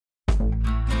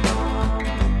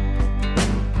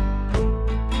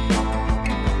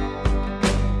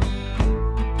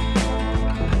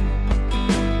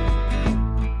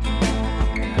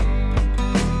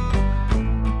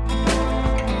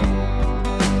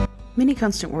Many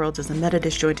Constant Worlds is a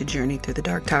meta-disjointed journey through the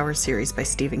Dark Tower series by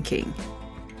Stephen King.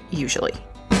 Usually.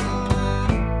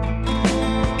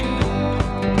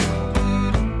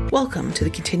 Welcome to the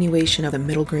continuation of the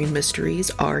Middle Green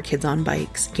Mysteries, Our Kids on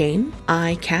Bikes game.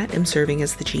 I, Kat, am serving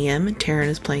as the GM, Taryn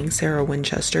is playing Sarah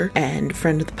Winchester, and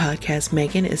friend of the podcast,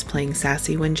 Megan, is playing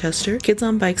Sassy Winchester. Kids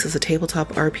on Bikes is a tabletop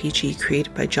RPG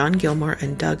created by John Gilmore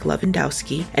and Doug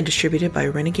Lewandowski, and distributed by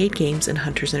Renegade Games and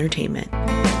Hunters Entertainment.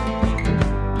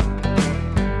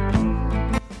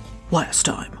 Last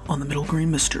time on the Middle Green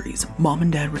Mysteries, Mom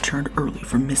and Dad returned early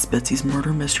from Miss Betsy's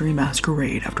murder mystery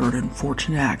masquerade after an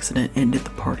unfortunate accident ended the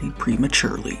party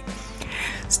prematurely.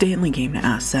 Stanley came to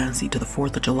ask Sassy to the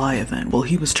 4th of July event. While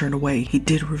he was turned away, he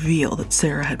did reveal that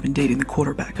Sarah had been dating the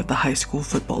quarterback of the high school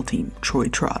football team, Troy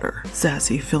Trotter.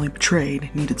 Sassy, feeling betrayed,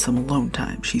 needed some alone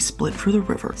time. She split for the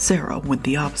river. Sarah went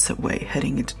the opposite way,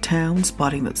 heading into town,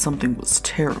 spotting that something was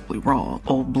terribly wrong.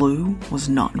 Old Blue was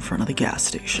not in front of the gas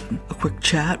station. A quick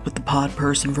chat with the pod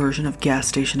person version of gas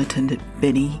station attendant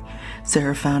Benny.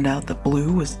 Sarah found out that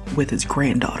Blue was with his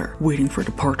granddaughter, waiting for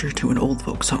departure to an old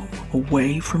folks' home,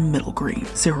 away from Middle Green.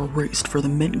 Sarah raced for the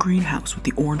mint green house with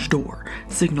the orange door,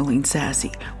 signaling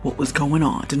Sassy what was going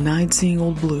on. Denied seeing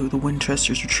Old Blue, the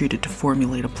Winchesters retreated to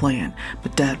formulate a plan,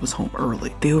 but Dad was home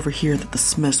early. They overhear that the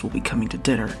Smiths will be coming to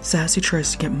dinner. Sassy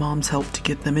tries to get Mom's help to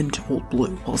get them into Old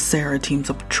Blue, while Sarah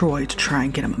teams up with Troy to try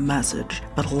and get him a message.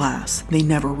 But alas, they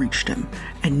never reached him,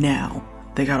 and now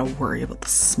they gotta worry about the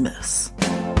Smiths.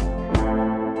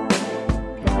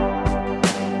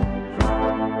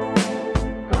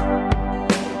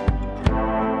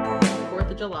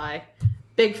 July,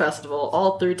 big festival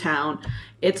all through town.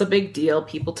 It's a big deal.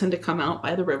 People tend to come out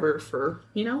by the river for,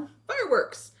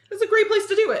 fireworks. It's a great place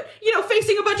to do it.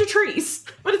 Facing a bunch of trees.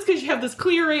 But it's because you have this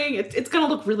clearing. It's going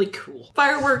to look really cool.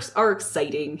 Fireworks are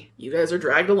exciting. You guys are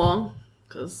dragged along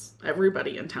because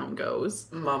everybody in town goes.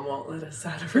 Mom won't let us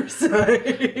out of her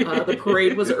sight. The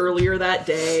parade was earlier that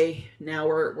day. Now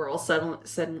we're all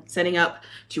setting up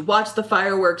to watch the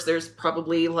fireworks. There's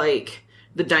probably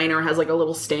the diner has a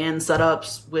little stand set up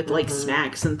with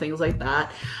snacks and things like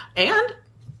that. And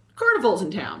carnival's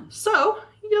in town. So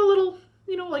you get a little,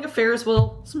 like a Ferris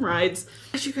wheel, some rides.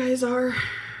 As you guys are,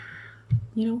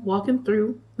 walking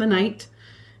through the night,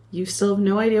 you still have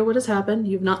no idea what has happened.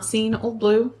 You've not seen Old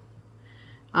Blue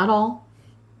at all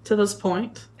to this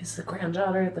point. Is the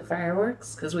granddaughter at the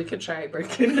fireworks? Because we could try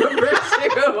breaking number 2.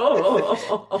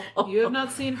 You have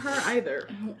not seen her either.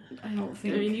 I don't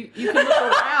think. I mean, you can look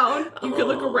around. You can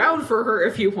look around for her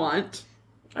if you want.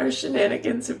 Our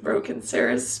shenanigans have broken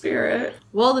Sarah's spirit.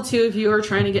 Well, the two of you are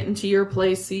trying to get into your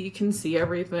place so you can see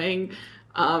everything.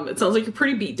 It sounds like you're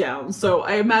pretty beat down, so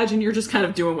I imagine you're just kind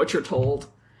of doing what you're told.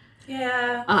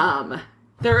 Yeah.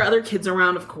 There are other kids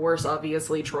around, of course.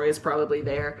 Obviously, Troy is probably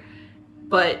there.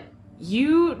 But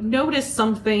you notice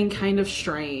something kind of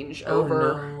strange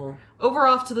over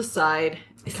off to the side.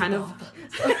 It's kind of...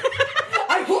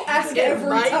 I will ask every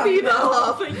might time. Be the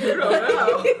law, but you don't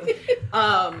know.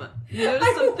 You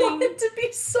notice something... I want it to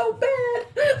be so bad.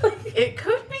 It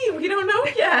could be. We don't know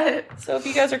yet. So if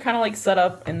you guys are kind of set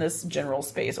up in this general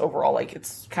space overall,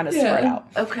 it's kind of spread out.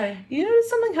 Okay. You notice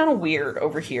something kind of weird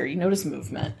over here. You notice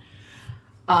movement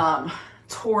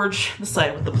towards the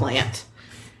side with the plant.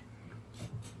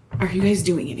 Are you guys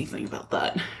doing anything about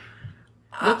that?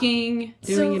 Looking,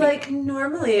 doing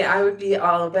normally I would be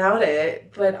all about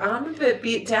it, but I'm a bit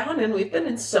beat down and we've been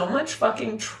in so much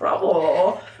fucking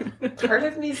trouble. Part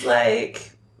of me's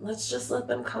let's just let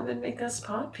them come and make us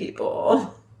pod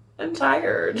people. I'm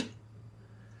tired.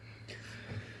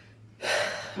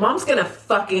 Mom's gonna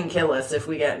fucking kill us if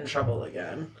we get in trouble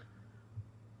again.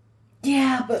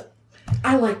 Yeah, but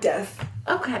I like death.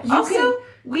 Okay.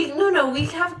 We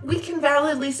can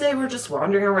validly say we're just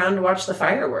wandering around to watch the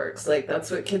fireworks. That's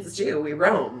what kids do. We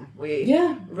roam.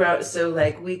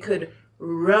 So we could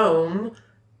roam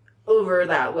over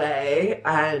that way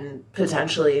and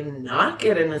potentially not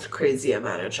get in a crazy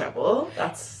amount of trouble.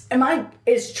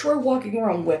 Is Troy walking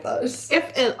around with us?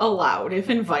 If allowed, if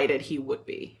invited, he would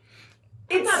be.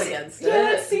 It's not against it.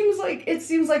 Yeah, it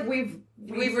seems like we've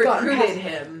recruited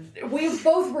him. We've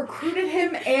both recruited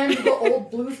him, and the Old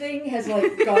Blue thing has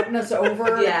gotten us over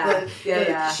the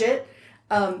shit.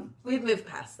 We've moved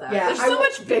past that. Yeah, there's so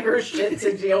much bigger shit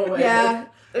to deal with. Yeah,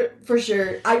 for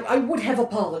sure. I would have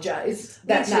apologized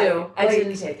that night. I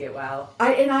didn't take it well.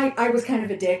 I was kind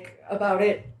of a dick about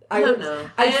it. I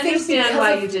understand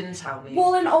why you didn't tell me.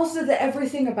 Well, and also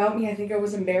everything about me, I think I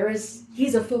was embarrassed.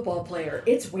 He's a football player.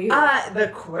 It's weird.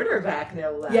 The quarterback,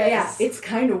 no less. Yeah. It's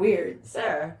kind of weird.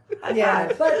 Sir.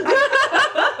 Yeah, but...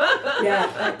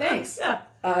 thanks. Yeah.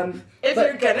 If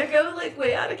you're gonna go, like,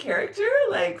 way out of character,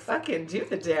 like, fucking do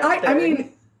the damn thing. I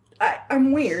mean,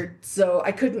 I'm weird, so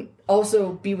I couldn't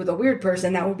also be with a weird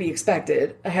person. That would be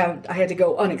expected. I had to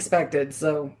go unexpected,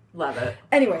 so... Love it.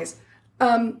 Anyways,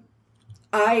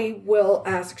 I will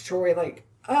ask Troy, like,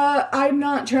 I'm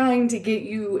not trying to get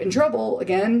you in trouble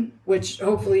again, which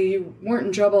hopefully you weren't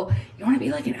in trouble. You want to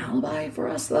be like an alibi for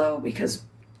us, though? Because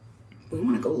we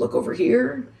want to go look over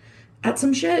here at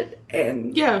some shit,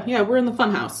 and... Yeah, we're in the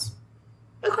funhouse.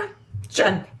 Okay.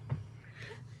 Done.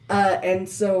 And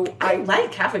so I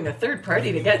like having a third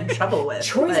party to get in trouble with.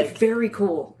 Troy's very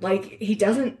cool. Like, he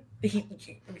doesn't...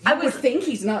 I would think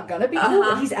he's not gonna be cool,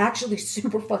 but he's actually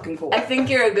super fucking cool. I think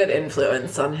you're a good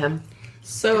influence on him.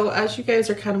 So as you guys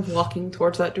are kind of walking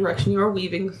towards that direction, you are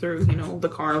weaving through, the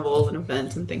carnival and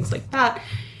events and things like that.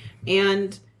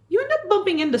 And you end up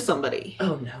bumping into somebody.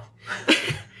 Oh, no.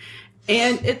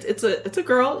 And it's a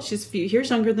girl. She's a few years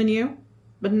younger than you.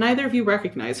 But neither of you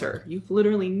recognize her. You've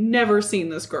literally never seen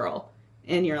this girl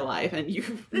in your life, and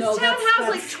This town has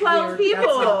like 12 people.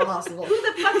 That's not possible. Who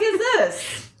the fuck is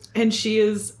this? And she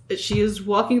is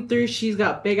walking through. She's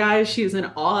got big eyes. She is in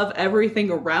awe of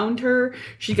everything around her.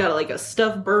 She got like a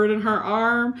stuffed bird in her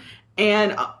arm,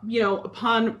 and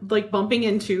upon like bumping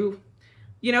into,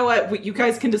 you know what? You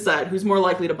guys can decide who's more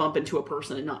likely to bump into a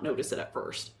person and not notice it at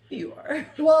first. You are.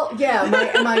 Well, yeah.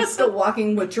 Am I still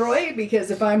walking with Troy?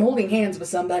 Because if I'm holding hands with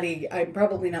somebody, I'm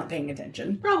probably not paying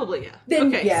attention. Probably, yeah. Then,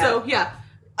 okay, yeah. So, yeah.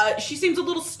 She seems a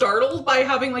little startled by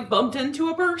having, like, bumped into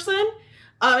a person.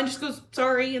 And just goes,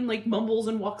 sorry, and, like, mumbles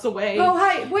and walks away. Oh,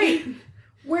 hi. Wait.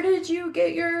 Where did you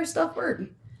get your stuffed bird?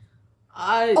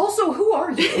 Also, who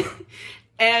are you?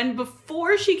 And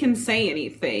before she can say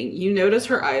anything, you notice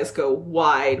her eyes go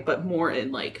wide, but more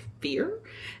in, like, fear.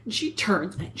 And she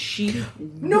turns and she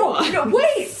No,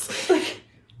 wait!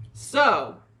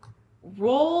 So,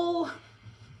 roll...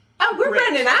 Oh, we're grit.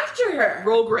 running after her.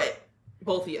 Roll grit.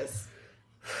 Both of you.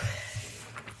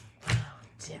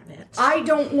 Damn it. I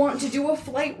don't want to do a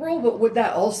flight roll, but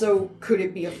could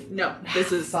it be a... No,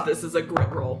 this is a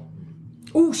grit roll.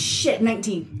 Oh, shit,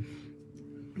 19.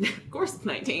 Of course it's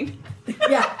 19.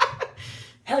 Yeah.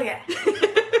 Hell yeah.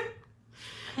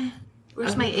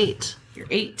 Where's my 8? Your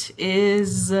 8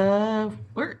 is,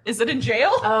 where? Is it in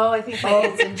jail? Oh, I think my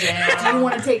 8's in jail. Do you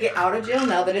want to take it out of jail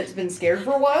now that it's been scared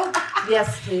for a while?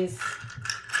 Yes, please.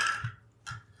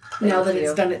 Now that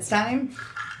it's done its time?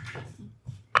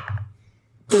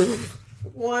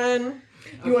 1.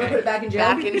 You want to put it back in jail?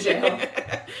 Back in jail.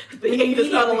 The 8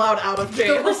 is not allowed out of The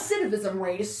jail. recidivism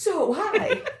rate is so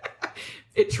high.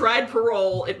 It tried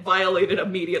parole, it violated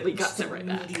immediately, got sent right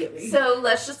back. Immediately. So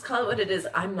let's just call it what it is.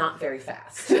 I'm not very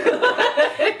fast.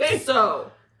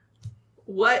 So,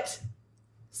 what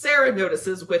Sarah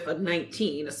notices with a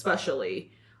 19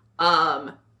 especially,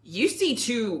 you see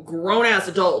 2 grown-ass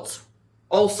adults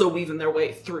also weaving their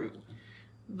way through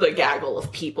the gaggle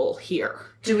of people here.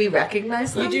 Do we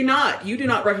recognize them? You do not. You do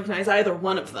not recognize either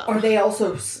one of them. Are they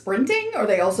also sprinting? Are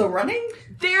they also running?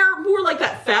 They're more like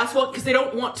that fast walk because they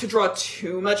don't want to draw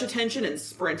too much attention, and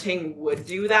sprinting would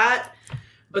do that.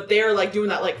 But they're like doing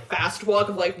that like fast walk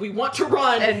of like, we want to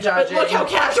run and dodging. But look how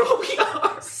casual we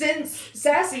are. Since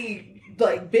Sassy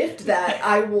like biffed that,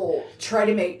 I will try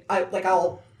to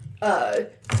I'll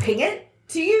ping it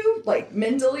to you, like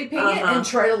mentally ping it and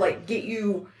try to like get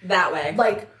you that way.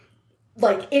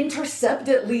 Like intercept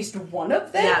at least one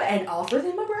of them and offer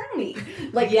them a brownie.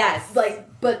 Like yes.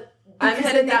 But I'm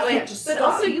headed that way. But stop.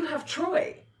 also you have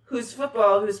Troy, who's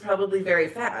probably very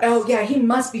fast. Oh yeah, he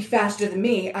must be faster than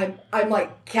me. I'm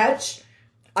like, catch.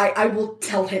 I will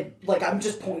tell him, like, I'm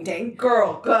just pointing.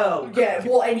 Girl, go. Yeah,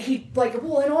 well, and he, like,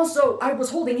 and also, I was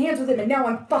holding hands with him, and now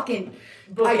I'm fucking,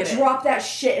 I dropped that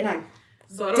shit, and I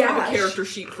So I don't have a character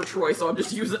sheet for Troy, so I'm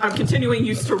continuing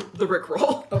use to the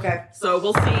Rickroll. Okay. So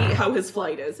we'll see how his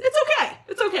flight is. It's okay.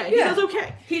 It's okay. Yeah. He does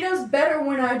okay. He does better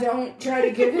when I don't try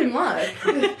to give him luck.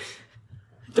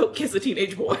 Don't kiss a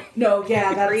teenage boy. No,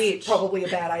 yeah, that's probably a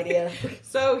bad idea.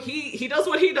 So he does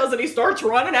what he does, and he starts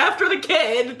running after the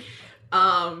kid.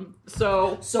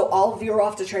 So I'll veer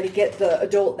off to try to get the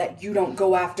adult that you don't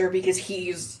go after, because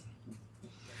he's,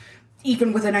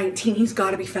 even with a 19, he's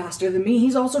got to be faster than me.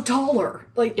 He's also taller.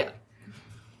 Like, yeah.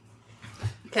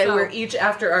 Okay, we're each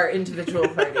after our individual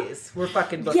parties. We're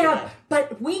fucking booking it.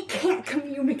 But we can't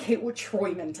communicate with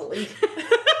Troy mentally.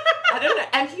 I don't know.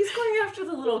 And he's going after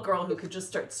the little girl who could just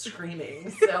start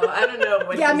screaming. So I don't know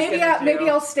what maybe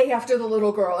I'll stay after the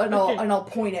little girl and I'll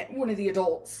point at one of the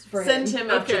adults for Send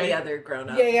him after the other grown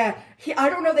up. Yeah. I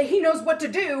don't know that he knows what to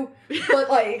do, but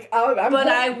like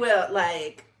I will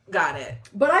Got it.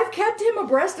 But I've kept him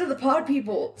abreast of the pod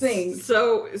people thing.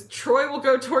 So Troy will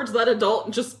go towards that adult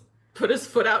and just put his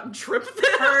foot out and trip them.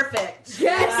 Perfect.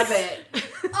 Yes. Love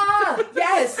it.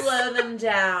 Yes. Slow them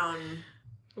down.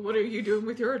 What are you doing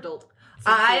with your adult?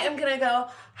 I am gonna go,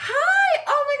 hi!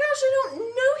 Oh my gosh, I don't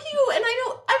know you, and I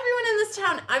know everyone in this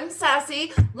town. I'm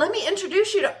Sassy. Let me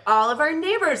introduce you to all of our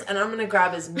neighbors. And I'm gonna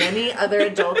grab as many other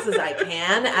adults as I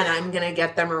can, and I'm gonna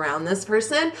get them around this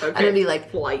person. Okay. And I'd be like,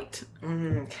 Flight.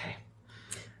 Okay.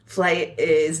 Flight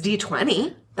is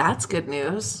D20. That's good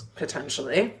news,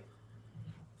 potentially.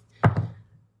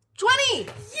 20!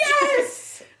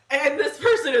 Yes. And this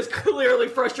person is clearly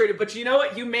frustrated, but you know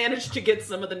what? You managed to get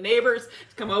some of the neighbors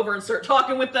to come over and start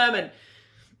talking with them, and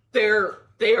they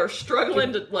are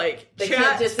struggling to They chat.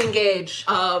 can't disengage.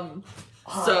 So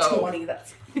 20,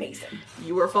 that's amazing.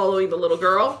 you were following the little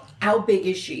girl. How big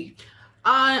is she?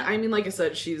 I mean, like I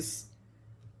said, she's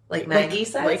Like Maggie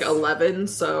says? like 11,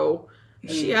 so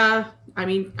she, I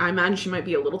mean, I imagine she might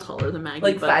be a little taller than Maggie.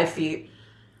 Like but, 5 feet.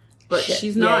 But Shit.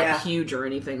 she's not Yeah. huge or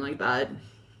anything like that.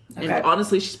 Okay. And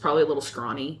honestly, she's probably a little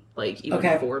scrawny, like even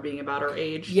Okay. before being about her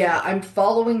age. Yeah, I'm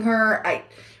following her.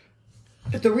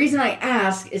 The reason I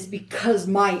ask is because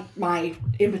my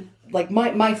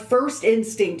first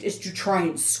instinct is to try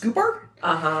and scoop her.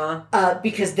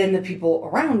 Because then the people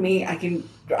around me,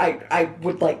 I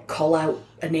would like call out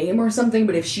a name or something.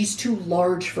 But if she's too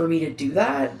large for me to do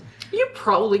that, You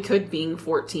probably could, being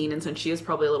 14, and since she is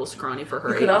probably a little scrawny for her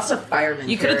You age. could also fireman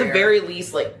You could at the carrier. very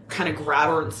least, like, kind of grab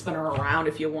her and spin her around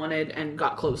if you wanted and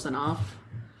got close enough.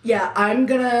 yeah, I'm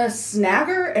gonna snag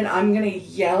her and I'm gonna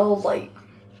yell like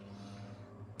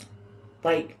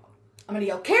I'm gonna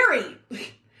yell, Carrie!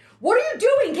 What are you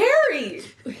doing, Carrie?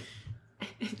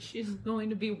 And she's going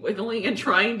to be wiggling and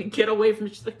trying to get away from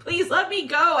it. She's like, please let me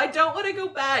go. I don't want to go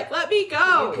back. Let me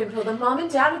go. You can feel the mom and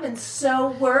dad have been so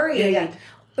worried. Yeah.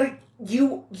 Like,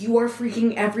 you are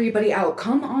freaking everybody out.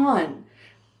 Come on.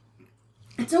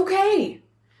 It's okay.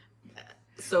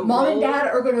 So Mom roll, and dad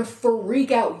are gonna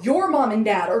freak out. Your mom and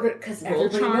dad are gonna, because Roll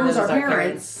everybody charm. knows our Those are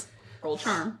parents. roll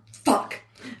charm. Fuck.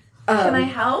 Can I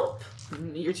help?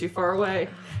 You're too far away.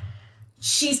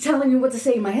 She's telling me what to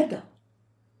say in my head, though.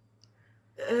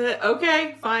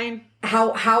 Okay, fine.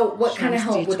 What kind of Charms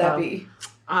help would that D12. be?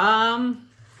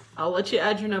 I'll let you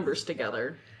add your numbers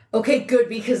together. Okay, good,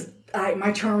 because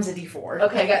my charm's a D4.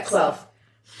 Okay, I got 12.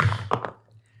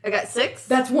 I got 6.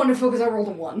 That's wonderful because I rolled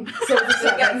a 1. So it's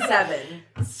I got 7.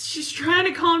 She's trying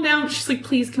to calm down. She's like,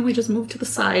 please, can we just move to the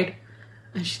side?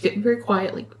 And she's getting very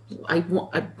quiet. Like,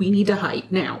 we need to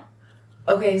hide now.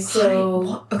 Okay,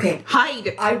 so okay.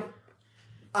 Hide.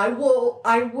 I will,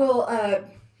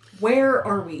 where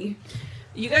are we?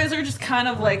 You guys are just kind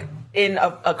of like in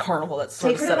a carnival that's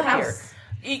sort take of her set to the up here. house.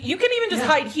 You can even just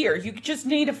hide here. You just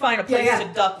need to find a place Yeah.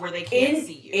 to duck where they can't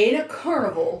see you. In a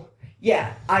carnival,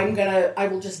 yeah, I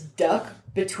will just duck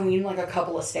between like a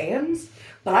couple of stands,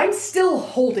 but I'm still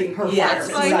holding her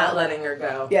Yes, fireman I'm not style. letting her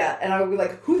go. Yeah, and I would be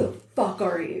like, who the fuck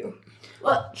are you?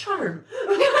 Well, charm.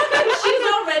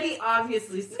 She's already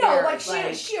obviously scared. No,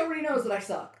 like she already knows that I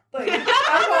suck. Like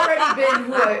I've already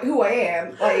been who I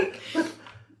am. Like,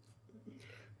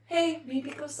 hey,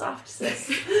 maybe go soft, sis.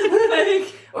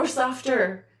 Like, or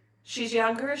softer. She's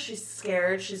younger, she's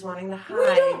scared, she's wanting to hide.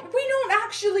 we don't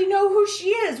actually know who she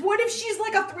is. What if she's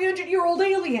like a 300-year-old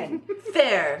alien?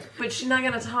 Fair, but she's not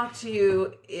gonna talk to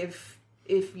you if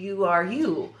you are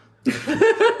you.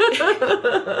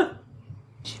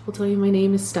 She will tell you my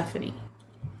name is Stephanie.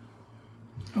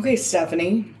 Okay,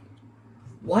 Stephanie.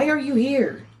 Why are you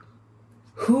here?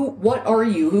 What are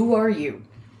you? Who are you?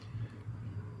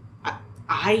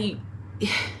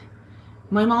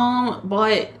 My mom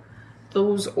bought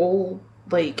those old,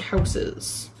 like,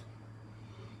 houses.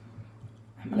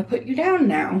 I'm gonna put you down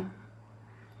now.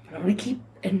 But I'm gonna keep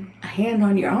a hand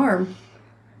on your arm.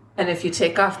 And if you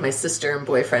take off, my sister and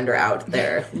boyfriend are out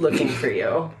there looking for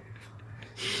you.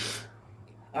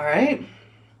 Alright.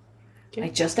 Okay. I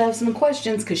just have some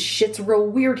questions because shit's real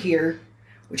weird here.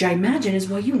 Which I imagine is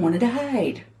why you wanted to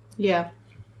hide. Yeah.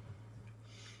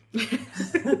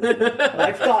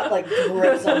 I've got like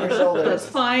grips on her That's shoulders.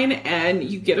 fine, and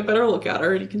you get a better look at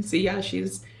her, and you can see, yeah,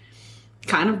 she's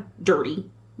kind of dirty.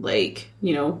 Like,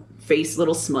 you know, face a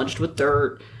little smudged with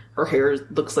dirt. Her hair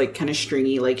looks like kind of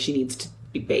stringy, like she needs to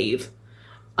be bathed.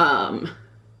 And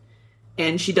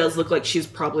she does look like she's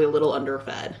probably a little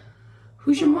underfed.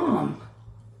 Who's your mom?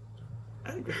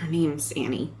 Her name's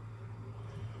Annie.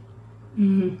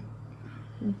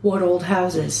 What old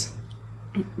houses?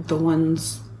 The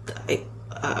ones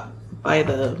by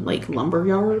the, like, lumber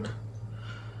yard,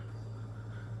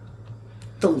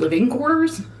 The living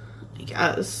quarters? I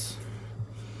guess.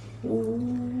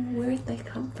 Ooh. where'd they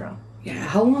come from? Yeah,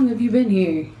 how long have you been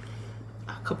here?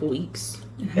 A couple weeks.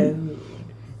 Oh.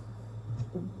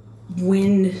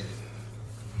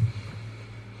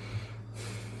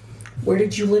 Where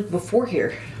did you live before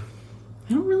here?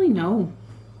 I don't really know.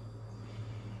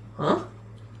 Huh?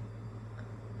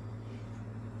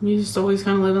 We just always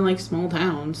kind of live in like small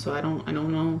towns, so I don't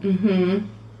know. Mm-hmm.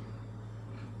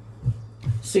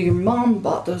 So your mom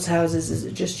bought those houses. Is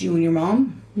it just you and your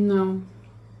mom? No.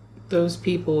 Those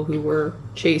people who were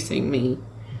chasing me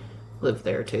live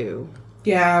there too.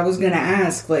 Yeah, I was gonna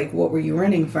ask, like, what were you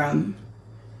renting from?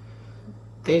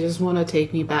 They just want to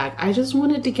take me back. I just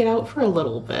wanted to get out for a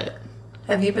little bit.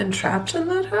 Have you been trapped in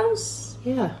that house?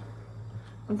 Yeah.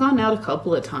 I've gone out a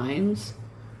couple of times.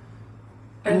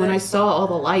 And when they- I saw all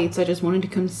the lights, I just wanted to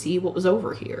come see what was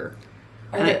over here.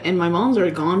 Are And, there- and my mom's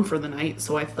already gone for the night,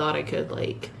 so I thought I could,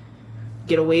 like,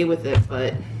 get away with it,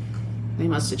 but they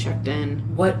must have checked in.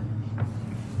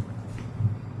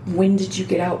 When did you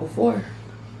get out before?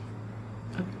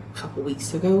 A couple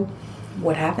weeks ago.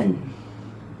 What happened?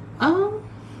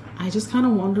 I just kind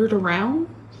of wandered around.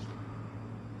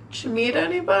 Did you meet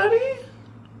anybody?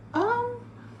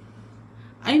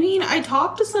 I mean, I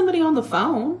talked to somebody on the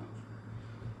phone.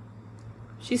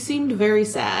 She seemed very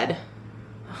sad.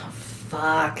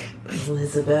 Fuck.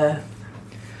 Elizabeth.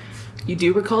 You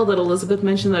do recall that Elizabeth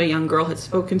mentioned that a young girl had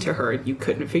spoken to her and you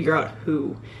couldn't figure out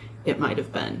who it might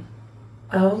have been.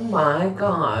 Oh my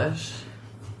gosh.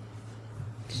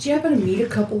 Did you happen to meet a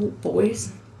couple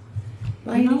boys?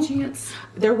 By any chance?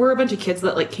 There were a bunch of kids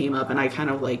that, like, came up and I kind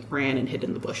of, like, ran and hid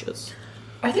in the bushes.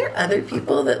 Are there other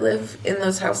people that live in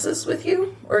those houses with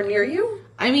you or near you?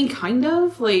 I mean, kind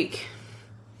of, like,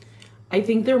 I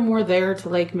think they're more there to,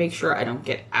 like, make sure I don't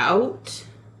get out.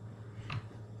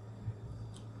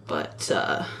 But,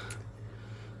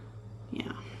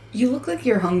 yeah. You look like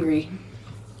you're hungry.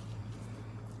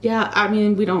 Yeah, I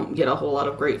mean, we don't get a whole lot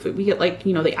of great food. We get, like,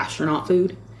 you know, the astronaut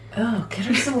food. Oh, get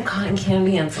her some cotton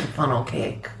candy and some funnel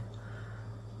cake.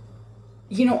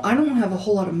 You know, I don't have a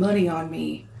whole lot of money on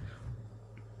me.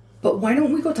 But why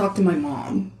don't we go talk to my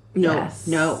mom? No, Yes.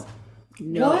 no.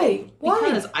 Why?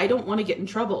 Because I don't want to get in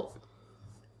trouble.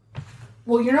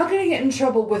 Well, you're not going to get in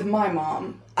trouble with my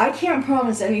mom. I can't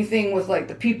promise anything with, like,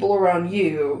 the people around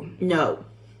you. No.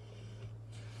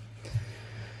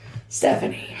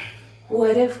 Stephanie.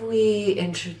 What if we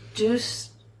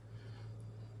introduced...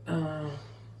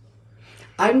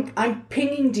 I'm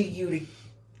pinging to you to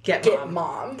Get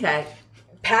mom. Okay.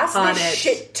 Pass On this it.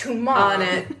 shit to mom. On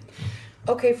it.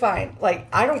 Okay, fine. Like,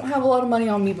 I don't have a lot of money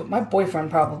on me, but my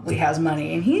boyfriend probably has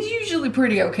money, and he's usually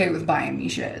pretty okay with buying me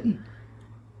shit.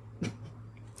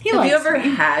 Have you ever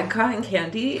had cotton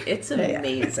candy? It's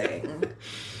amazing.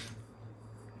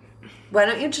 Why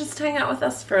don't you just hang out with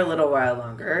us for a little while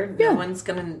longer? Yeah. No one's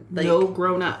gonna, like... No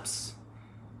grown-ups.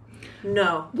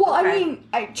 No. Well, Okay.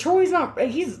 I mean, Troy's not...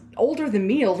 He's older than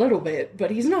me a little bit, but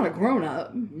he's not a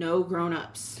grown-up. No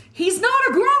grown-ups. He's not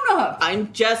a grown-up!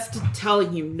 I'm just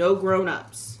telling you, no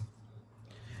grown-ups.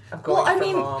 I'm going Well, I for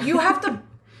mean, mom. you have to...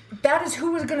 That is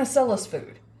who is going to sell us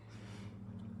food.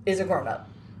 Is a grown-up.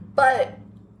 But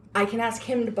I can ask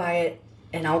him to buy it,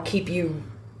 and I'll keep you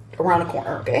around the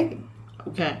corner, okay?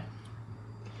 Okay.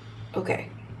 Okay.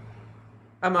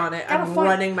 I'm on it. I'm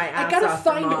running my ass I gotta off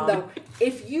find to him, mom. though.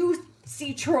 If you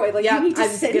see Troy, like, Yeah, you need to I'm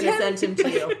send gonna him. send him to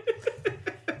you.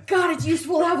 God, it's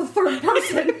useful to have a third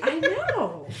person. I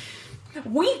know.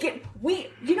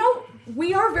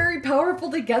 We are very powerful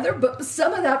together, but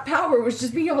some of that power was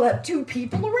just being able to have two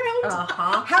people around.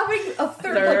 Uh-huh. Having a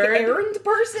third, like, errand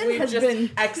person We've has just been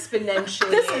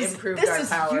exponentially improved our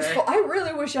power. useful. I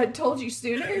really wish I'd told you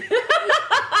sooner.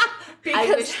 Because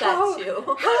I wish that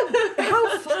too.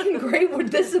 How fucking great would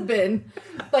this have been?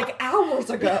 Like, hours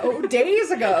ago,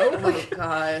 days ago. Oh my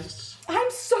gosh.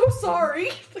 I'm so sorry.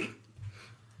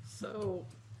 So...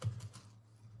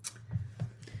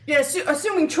 Yeah,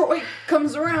 assuming Troy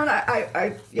comes around,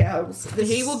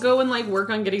 He will go and, like,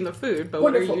 work on getting the food, but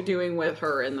Wonderful. what are you doing with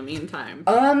her in the meantime?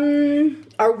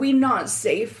 Are we not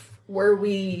safe where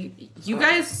we... You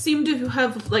guys seem to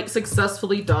have, like,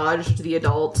 successfully dodged the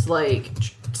adults. Like,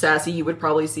 Sassy, you would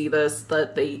probably see this,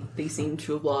 that they seem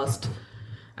to have lost...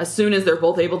 As soon as they're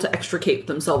both able to extricate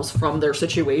themselves from their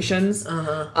situations,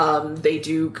 they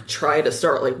do try to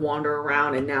start, like, wander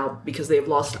around, and now, because they've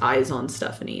lost eyes on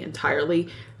Stephanie entirely,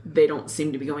 they don't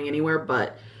seem to be going anywhere,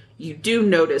 but you do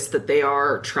notice that they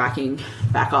are tracking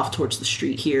back off towards the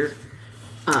street here,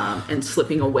 and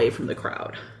slipping away from the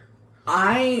crowd.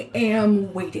 I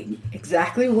am waiting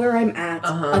exactly where I'm at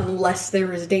unless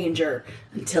there is danger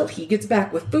until he gets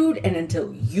back with food and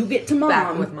until you get to mom.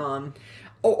 Back with mom.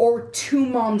 or to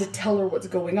mom to tell her what's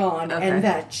going on, and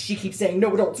that she keeps saying,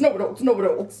 no adults, no adults, no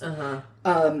adults.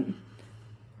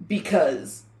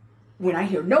 Because when I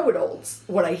hear no adults,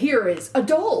 what I hear is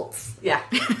adults. Yeah.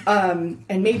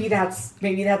 And maybe that's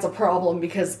a problem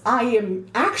because I am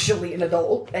actually an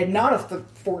adult and not a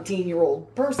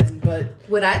 14-year-old person, but...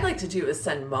 What I'd like to do is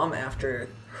send mom after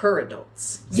her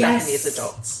adults. Yes. Stephanie's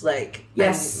adults. Like,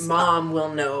 yes. And mom will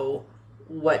know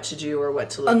what to do or what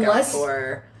to look out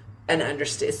for and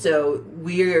understand. So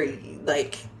we're,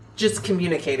 like... just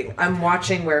communicating. I'm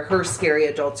watching where her scary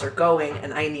adults are going,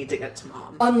 and I need to get to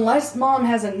mom. Unless mom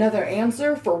has another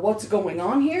answer for what's going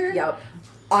on here. Yep.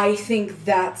 I think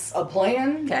that's a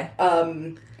plan.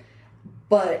 Okay.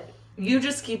 But you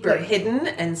just keep her hidden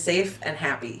and safe and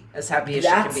happy as she can be.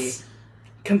 That's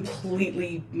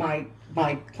completely my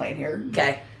plan here.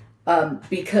 Okay.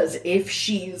 Because if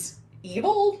she's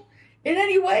evil in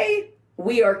any way,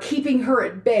 we are keeping her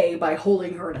at bay by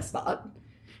holding her in a spot.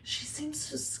 She seems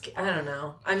so scared. I don't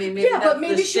know. I mean, maybe but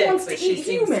maybe she wants to eat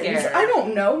humans. Scared. I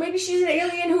don't know. Maybe she's an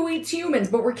alien who eats humans,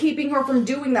 but we're keeping her from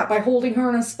doing that by holding her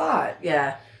in a spot.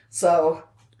 Yeah. So.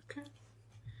 Okay.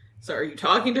 So are you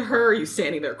talking to her? Are you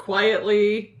standing there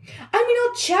quietly? I mean,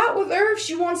 I'll chat with her if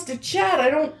she wants to chat. I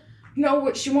don't know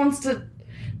what she wants to,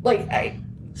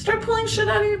 Start pulling shit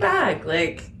out of your bag.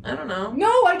 Like, I don't know.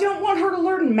 No, I don't want her to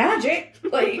learn magic.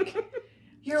 Like.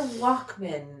 Your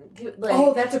Walkman.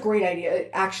 Oh, that's a great idea.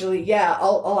 Actually, yeah,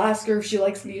 I'll ask her if she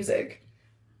likes music.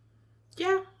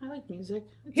 Yeah, I like music.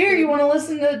 Here, you want to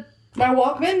listen to my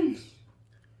Walkman?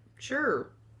 Sure.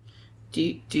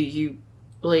 Do you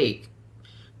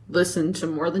listen to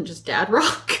more than just dad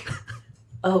rock?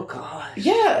 Oh gosh.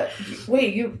 Yeah.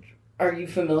 Wait, are you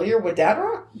familiar with dad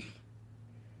rock?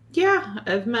 Yeah,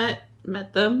 I've met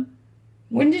them.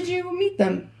 When did you meet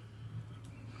them?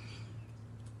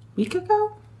 Week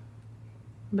ago?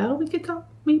 About a week ago?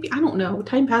 Maybe? I don't know.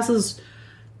 Time passes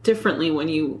differently when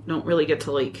you don't really get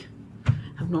to,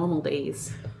 have normal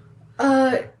days.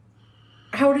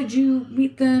 How did you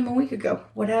meet them a week ago?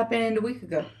 What happened a week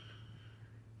ago?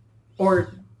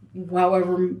 Or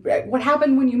however, what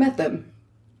happened when you met them?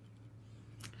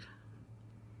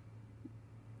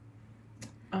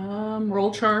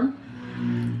 Roll charm.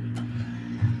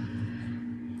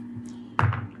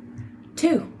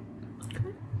 2.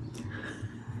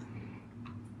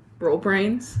 Roll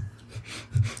brains.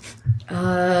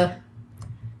 12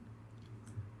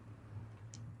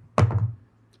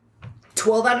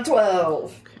 out of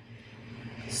 12. Okay.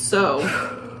 So,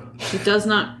 she does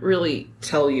not really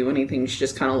tell you anything. She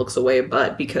just kind of looks away,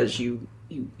 but because you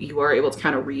are able to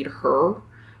kind of read her,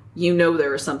 you know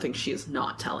there is something she is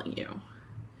not telling you.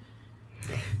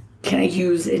 Can I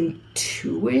use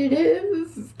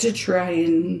intuitive to try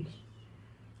and...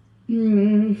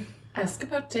 Ask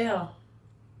about Dale.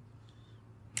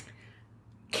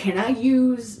 Can I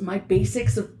use my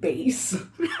basics of base?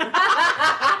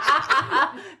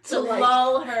 to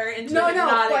lull her into a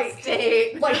hypnotic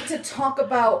state. Like to talk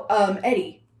about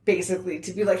Eddie, basically.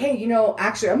 To be like, hey,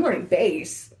 actually I'm learning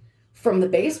bass from the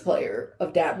bass player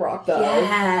of Dad Rock, though.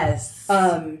 Yes.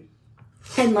 And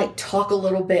talk a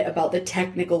little bit about the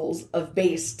technicals of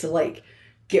bass to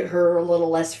get her a little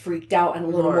less freaked out and a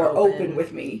little more open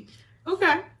with me.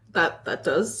 Okay. That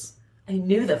does. I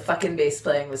knew the fucking bass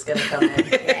playing was going to come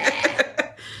in.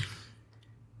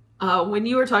 When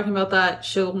you were talking about that,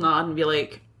 she'll nod and be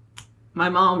like, my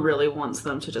mom really wants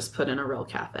them to just put in a real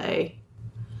cafe.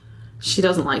 She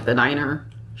doesn't like the diner.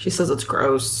 She says it's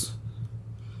gross.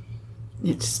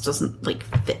 It just doesn't,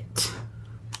 fit.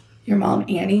 Your mom,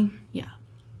 Annie? Yeah.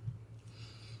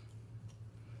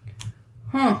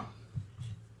 Huh.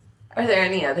 Are there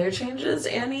any other changes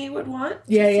Annie would want?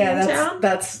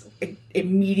 That's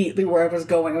immediately where I was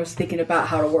going. I was thinking about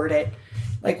how to word it.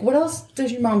 What else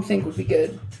does your mom think would be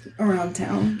good around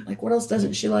town? What else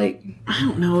doesn't she like? I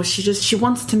don't know. She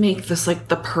wants to make this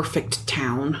the perfect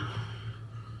town.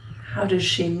 How does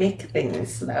she make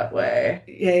things that way?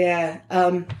 Yeah.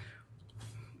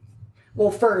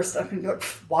 Well, first, I'm gonna go,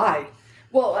 why?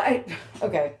 Well,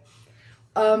 okay.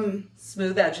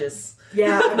 Smooth edges.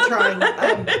 Yeah, I'm trying.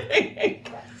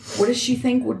 What does she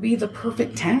think would be the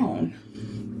perfect town?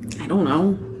 I don't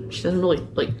know. She doesn't really,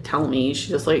 tell me. She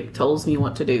just, tells me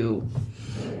what to do.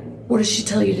 What does she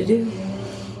tell you to do?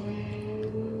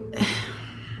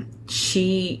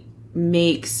 She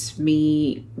makes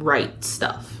me write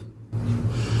stuff.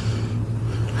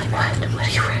 Like what? What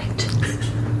do you write?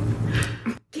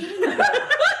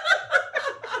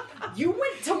 You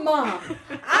went to mom.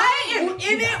 I am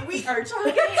in it. We are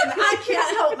talking, and I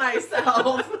can't help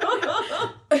myself.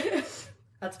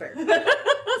 That's fair.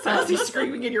 Sounds you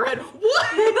screaming in your head. What?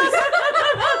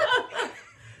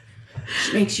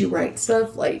 She makes you write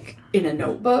stuff, like, in a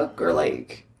notebook, or,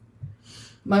 like...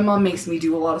 My mom makes me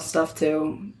do a lot of stuff,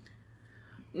 too.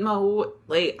 No,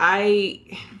 like,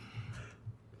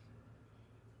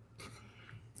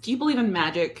 Do you believe in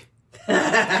magic?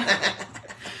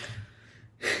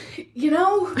 You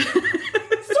know? Sort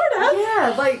of.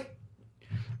 Yeah, like,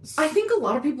 I think a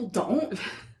lot of people don't,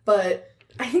 but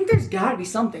I think there's gotta be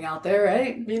something out there,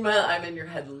 right? Meanwhile, I'm in your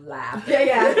head laughing.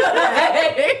 Yeah.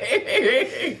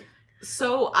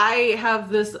 So I have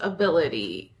this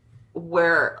ability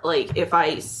where, like, if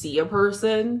I see a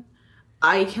person,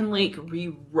 I can, like,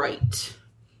 rewrite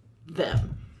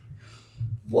them.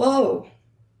 Whoa.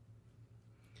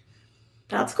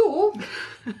 That's cool.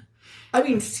 I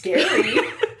mean, scary.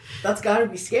 That's gotta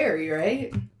be scary,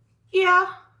 right? Yeah.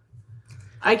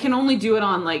 I can only do it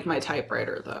on, like, my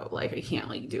typewriter, though. Like, I can't,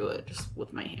 like, do it just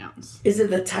with my hands. Is it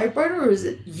the typewriter or is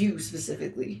it you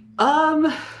specifically?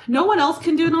 No one else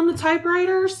can do it on the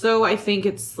typewriter, so I think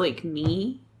it's, like,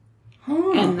 me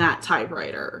and that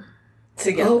typewriter.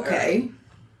 Together. Okay.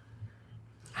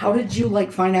 How did you,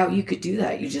 like, find out you could do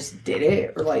that? You just did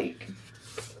it? Or, like...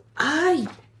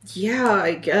 Yeah,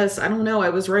 I guess. I don't know. I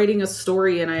was writing a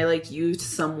story and I, like, used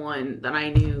someone that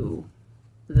I knew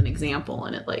as an example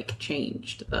and it, like,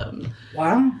 changed them.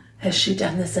 Wow. Has she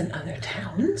done this in other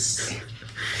towns?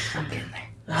 I'm getting there.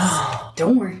 Oh.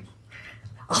 Don't worry.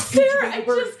 I'll feed you, baby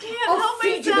bird. I just can't I'll help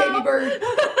feed myself. you, baby bird.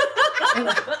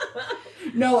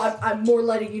 No, I'm more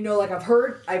letting you know, like, I've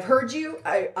heard you.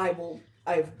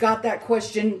 I've got that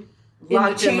question in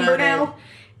the chamber now,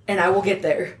 and I will get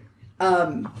there.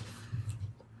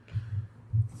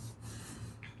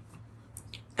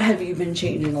 Have you been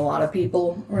changing a lot of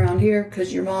people around here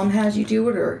because your mom has you do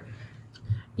it, or?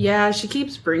 Yeah, she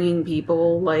keeps bringing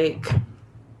people, like,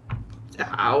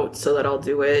 out so that I'll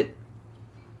do it.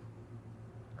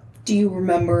 Do you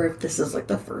remember if this is, like,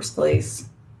 the first place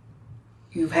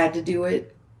you've had to do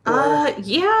it?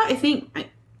 Yeah, I think,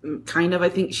 I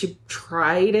think she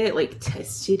tried it, like,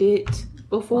 tested it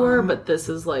before, but this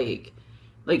is, like,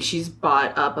 she's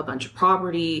bought up a bunch of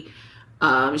property.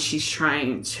 She's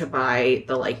trying to buy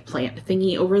the, like, plant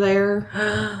thingy over there.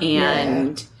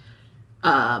 And,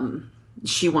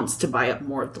 she wants to buy up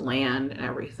more of the land and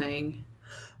everything.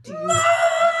 Do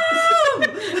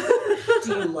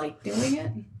you like doing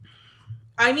it?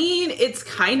 I mean, it's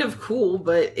kind of cool,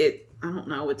 but I don't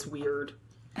know, it's weird.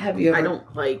 Have you ever... I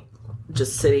don't like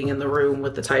just sitting in the room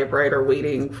with the typewriter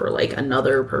waiting for, like,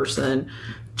 another person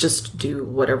just do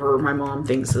whatever my mom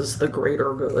thinks is the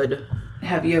greater good.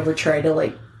 Have you ever tried to,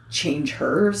 like, change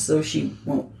her so she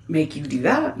won't make you do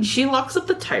that? She locks up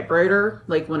the typewriter,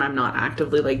 like, when I'm not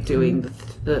actively, like, doing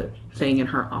the thing in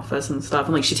her office and stuff.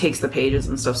 And, like, she takes the pages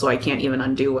and stuff, so I can't even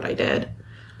undo what I did.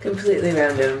 Completely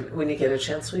random. When you get a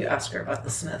chance, will you ask her about the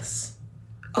Smiths?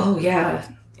 Oh, yeah.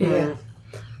 Yeah.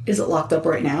 Is it locked up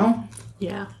right now?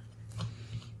 Yeah.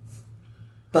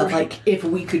 But, like, if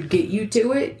we could get you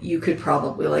to it, you could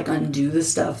probably, like, undo the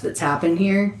stuff that's happened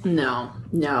here. No,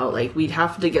 like, we'd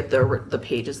have to get the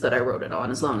pages that I wrote it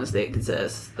on. As long as they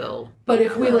exist, they'll... But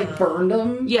if we, like, burned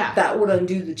them, yeah, that would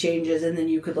undo the changes, and then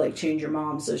you could, like, change your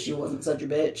mom so she wasn't such a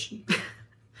bitch.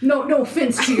 No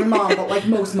offense to your mom, but, like,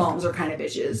 most moms are kind of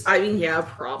bitches. I mean, yeah,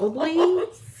 probably.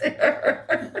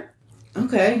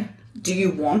 Okay. Do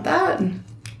you want that?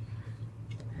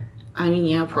 I mean,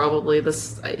 yeah, probably.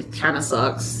 It kind of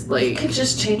sucks. Like, you could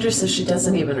just change her so she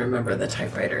doesn't even remember the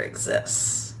typewriter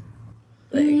exists.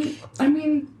 Like, I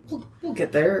mean, we'll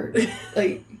get there.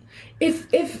 Like, if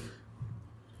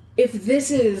this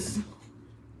is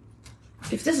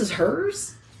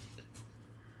hers,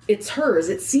 it's hers.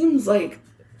 It seems like...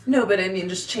 No, but I mean,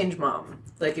 just change mom.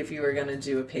 Like, if you were going to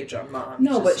do a page on mom.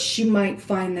 No, but she might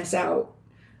find this out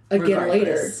again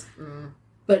later.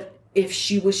 But if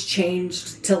she was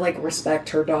changed to, like, respect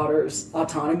her daughter's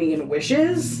autonomy and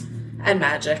wishes... And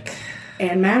magic,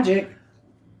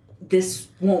 this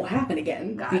won't happen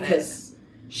again. Because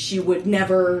she would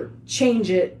never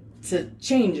change it to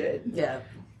change it. Yeah.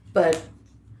 But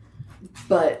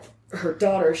her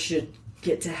daughter should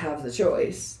get to have the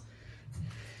choice.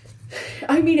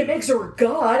 I mean, it makes her a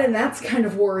god, and that's kind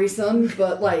of worrisome,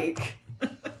 but, like,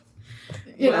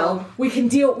 you know, we can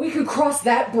cross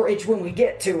that bridge when we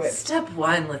get to it. Step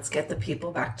one, let's get the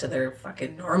people back to their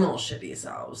fucking normal shitty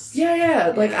selves.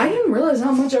 Yeah. Like, I didn't realize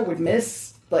how much I would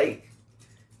miss, like,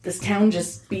 this town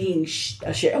just being a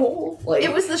shithole. Like,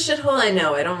 it was the shithole, I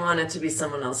know. I don't want it to be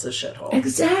someone else's shithole.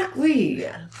 Exactly.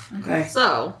 Yeah. Okay.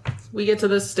 So, we get to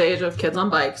this stage of Kids on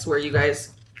Bikes where you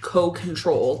guys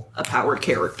co-control a powered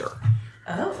character.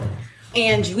 Oh.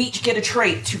 And you each get a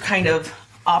trait to kind of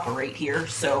operate here,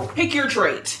 so pick your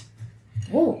trait.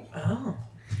 Oh. Oh.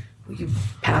 We you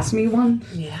pass me one?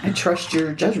 Yeah. I trust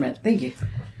your judgment. Thank you.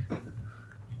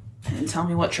 And tell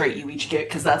me what trait you each get,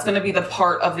 because that's going to be the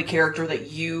part of the character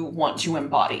that you want to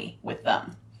embody with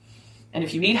them. And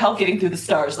if you need help getting through the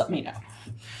stars, let me know.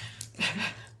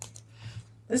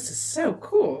 This is so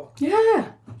cool.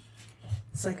 Yeah.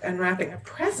 It's like unwrapping a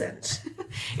present.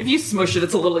 If you smush it,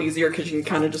 it's a little easier because you can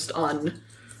kind of just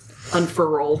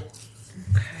unfurl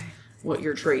what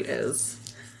your trait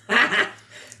is.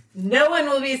 No one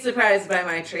will be surprised by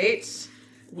my trait.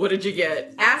 What did you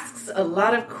get? Asks a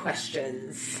lot of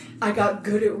questions. I got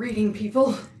good at reading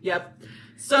people. Yep.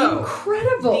 So,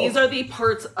 incredible. These are the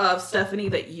parts of Stephanie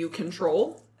that you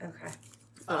control. Okay.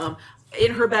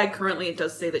 In her bag currently, it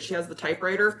does say that she has the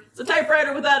typewriter. It's a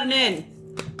typewriter without an N.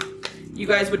 You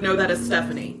guys would know that as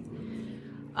Stephanie.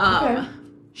 Okay.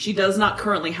 She does not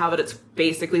currently have it. It's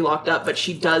basically locked up, but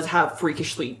she does have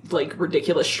freakishly, like,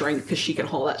 ridiculous strength because she can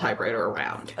haul that typewriter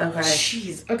around. Okay.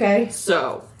 Jeez. Okay.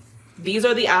 So, these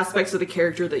are the aspects of the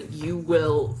character that you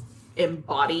will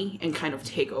embody and kind of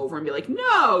take over and be like,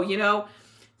 no, you know,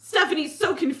 Stephanie's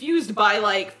so confused by,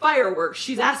 like, fireworks.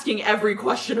 She's asking every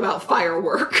question about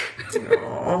firework.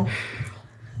 Aww.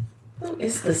 Who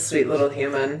is this sweet little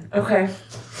human? Okay.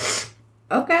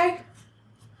 Okay.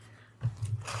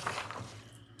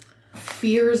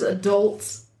 Fears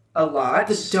adults A lot.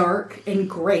 the dark and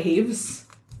graves.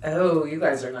 Oh, you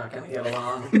guys are not going to get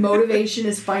along. Motivation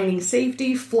is finding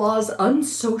safety. Flaws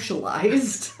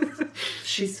unsocialized.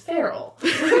 She's feral.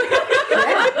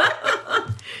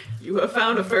 You have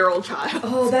found a feral child.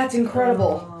 Oh, that's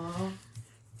incredible. Aww.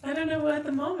 I don't know what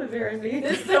the mama bear in me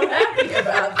is so happy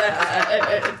about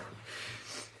that.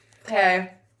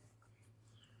 Okay.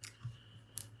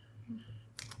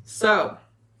 So,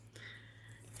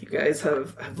 you guys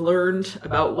have learned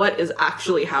about what is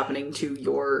actually happening to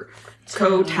your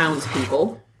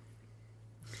co-townspeople.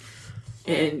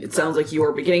 And it sounds like you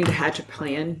are beginning to hatch a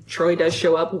plan. Troy does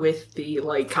show up with the,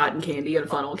 like, cotton candy and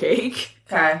funnel cake.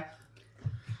 Okay.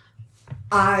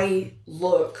 I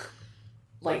look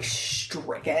like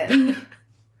stricken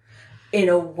in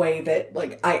a way that,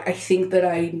 like, I think that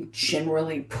I'm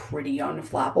generally pretty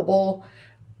unflappable,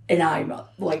 and I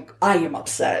am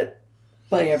upset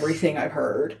by everything I've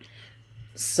heard.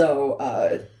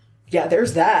 So, yeah,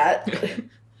 there's that.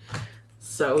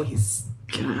 So he's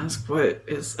gonna ask, what,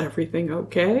 is everything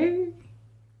okay?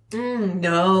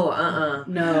 No,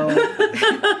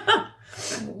 No.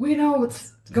 We know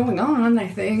what's going on, I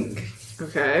think.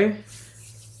 Okay.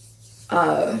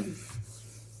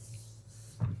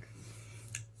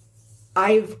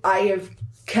 I have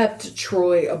kept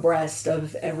Troy abreast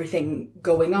of everything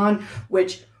going on,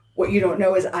 which what you don't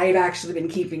know is I've actually been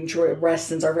keeping Troy abreast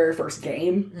since our very first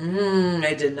game.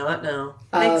 I did not know.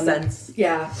 Makes sense.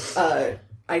 Yeah.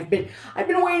 I've been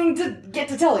waiting to get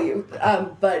to tell you,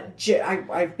 but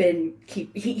I've been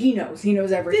he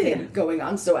knows everything going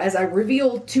on. So as I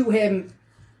reveal to him,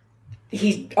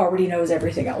 he already knows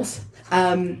everything else.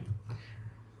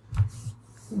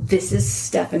 This is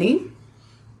Stephanie.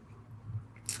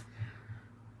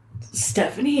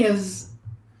 Stephanie is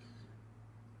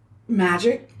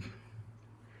magic.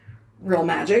 Real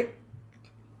magic.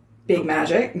 Big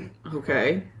magic.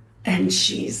 Okay. And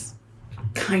she's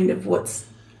kind of what's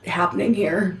happening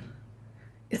here.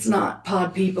 It's not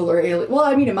pod people or alien. Well,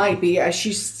 I mean, it might be.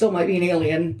 She still might be an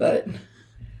alien, but...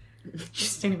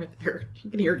 She's standing right there. She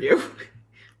can hear you.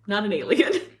 Not an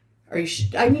alien. Are you?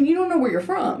 I mean, you don't know where you're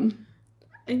from.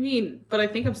 I mean, but I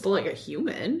think I'm still like a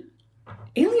human.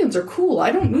 Aliens are cool.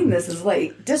 I don't mean this as,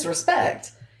 like,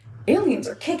 disrespect. Aliens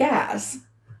are kick-ass.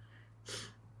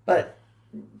 But,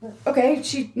 okay,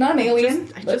 she's not an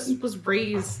alien. I just was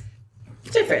raised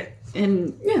Different.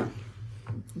 in Yeah.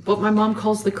 what my mom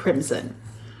calls the crimson.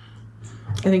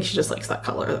 I think she just likes that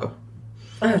color, though.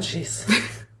 Oh, jeez.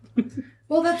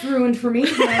 Well, that's ruined for me.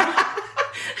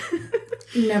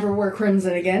 Never wear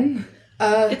crimson again.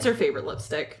 It's her favorite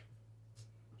lipstick.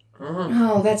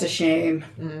 Oh, that's a shame.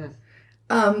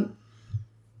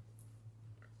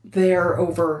 They're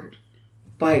over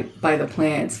by the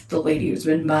plants. The lady who's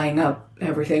been buying up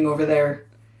everything over there.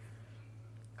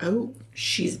 Oh.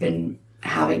 She's been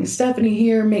having Stephanie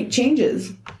here make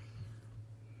changes.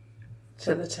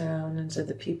 To the town and to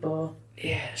the people.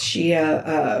 Yeah, she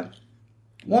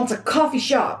wants a coffee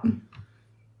shop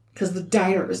because the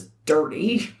diner is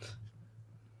dirty.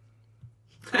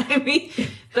 I mean,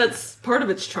 that's part of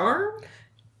its charm.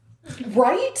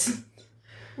 Right?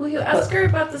 Will you ask her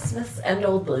about the Smiths and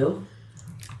Old Blue?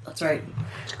 That's right.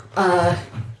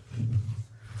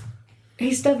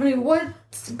 Hey, Stephanie,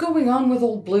 what's going on with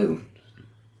Old Blue?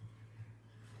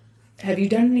 Have you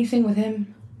done anything with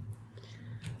him?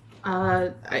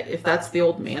 If that's the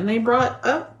old man they brought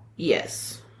up,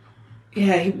 yes.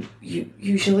 Yeah, he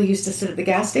usually used to sit at the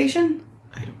gas station?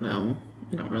 I don't know.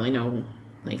 I don't really know,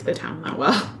 like, the town that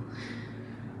well.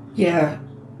 Yeah.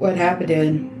 What happened to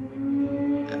him?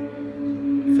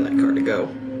 For that car to go.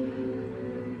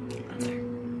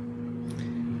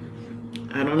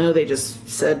 I don't know, they just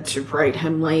said to write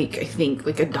him like, I think,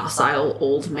 like a docile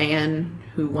old man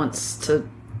who wants to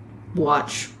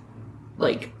watch,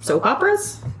 like, soap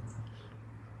operas.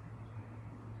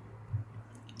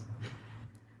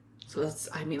 So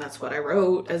that's what I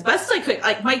wrote as best as I could.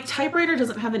 Like, my typewriter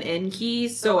doesn't have an N key,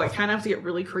 so I kind of have to get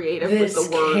really creative with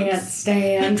the words. Can't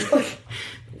stand.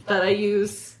 that I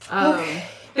use. Okay.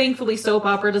 Thankfully, soap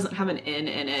opera doesn't have an N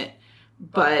in it,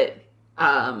 but,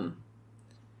 old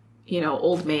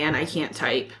man, I can't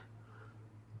type.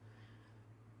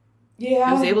 Yeah.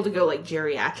 I was able to go, like,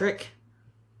 geriatric.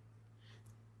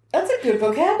 That's a good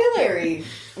vocabulary.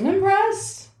 I'm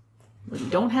impressed. When you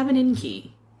don't have an N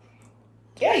key.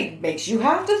 Yeah, it makes you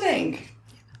have to think.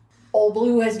 Old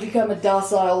Blue has become a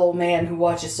docile old man who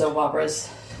watches soap operas.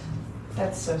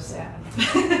 That's so sad.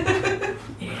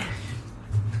 Yeah.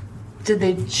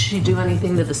 Did she do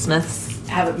anything to the Smiths?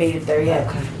 Haven't made it there yet.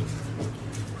 Okay.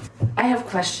 I have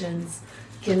questions.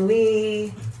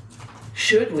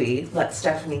 Should we let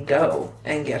Stephanie go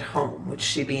and get home? Would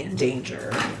she be in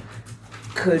danger?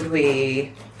 Could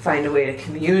we find a way to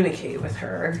communicate with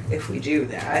her if we do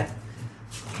that?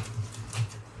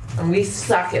 And we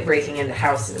suck at breaking into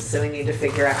houses, so we need to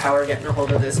figure out how we're getting a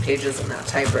hold of those pages on that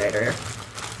typewriter.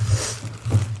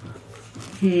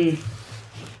 Is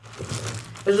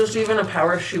this even a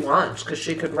power she wants? Because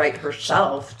she could write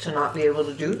herself to not be able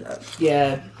to do this.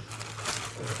 Yeah.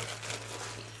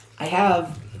 I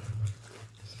have.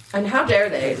 And how dare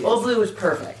they? Old Blue is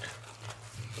perfect.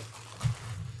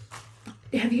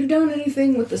 Have you done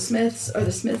anything with the Smiths? Are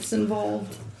the Smiths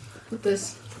involved with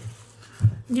this?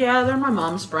 Yeah, they're my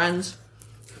mom's friends.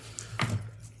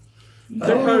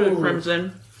 They're part of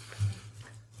Crimson.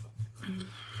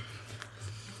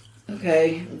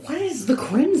 Okay. What is the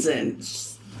Crimson?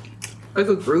 Like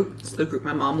a group. It's the group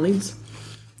my mom leads.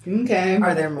 Okay.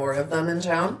 Are there more of them in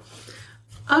town?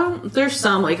 There's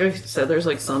some, like I said, there's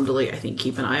like some to, like, I think,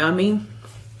 keep an eye on me.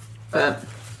 But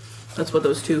that's what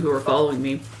those two who were following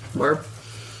me were.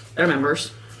 They're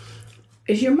members.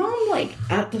 Is your mom, like,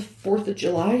 at the 4th of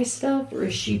July stuff, or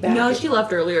is she back? No, she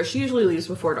left earlier. She usually leaves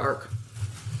before dark.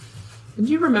 Do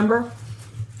you remember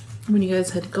when you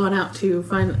guys had gone out to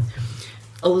find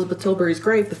Elizabeth Tilbury's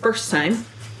grave the first time?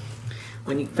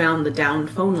 When you found the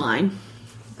downed phone line,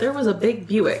 there was a big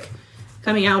Buick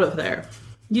coming out of there.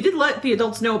 You did let the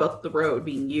adults know about the road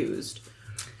being used.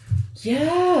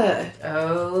 Yeah.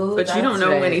 Oh, but you don't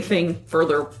know right. anything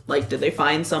further. Like, did they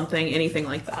find something? Anything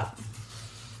like that?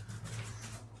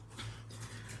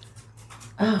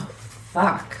 Oh,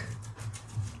 fuck.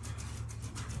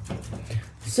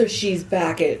 So she's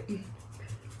back at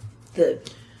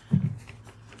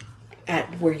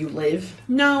where you live?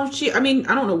 No, I don't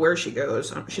know where she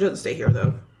goes. She doesn't stay here,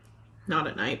 though. Not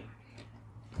at night.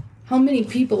 How many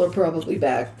people are probably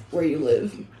back where you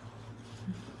live?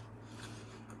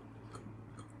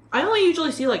 I only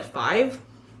usually see, like, 5.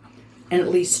 And at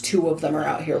least 2 of them are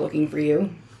out here looking for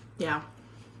you? Yeah.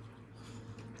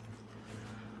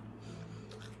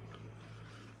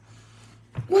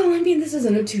 Well, I mean, this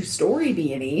isn't a 2-story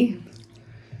B&E.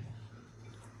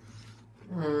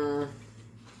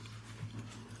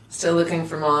 Still looking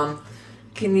for Mom.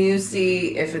 Can you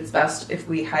see if it's best if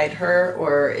we hide her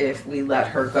or if we let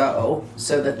her go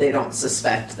so that they don't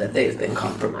suspect that they've been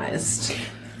compromised?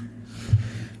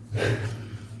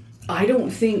 I don't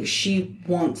think she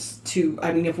wants to.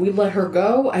 I mean, if we let her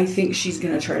go, I think she's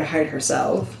going to try to hide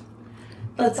herself.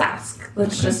 Let's ask.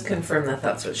 Let's just confirm that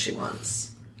that's what she wants.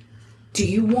 Do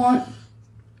you want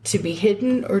to be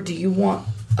hidden, or do you want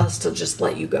us to just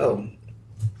let you go?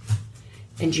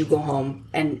 And you go home.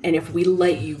 And if we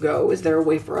let you go, is there a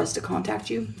way for us to contact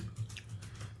you?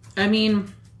 I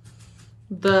mean,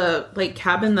 the, like,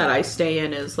 cabin that I stay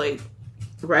in is, like,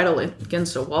 right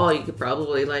against a wall. You could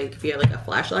probably, like, if you had, like, a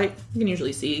flashlight, you can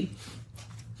usually see.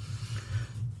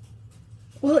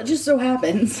 Well, it just so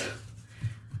happens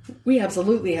we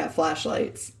absolutely have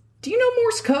flashlights. Do you know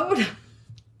Morse code?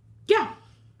 Yeah.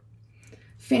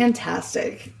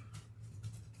 Fantastic.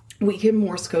 We can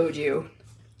Morse code you.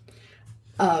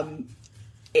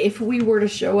 If we were to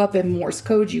show up and Morse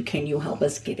code you, can you help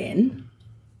us get in?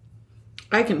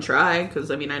 I can try, because,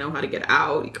 I mean, I know how to get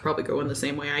out. You could probably go in the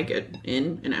same way I get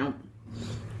in and out.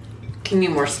 Can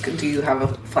you do you have a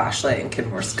flashlight and can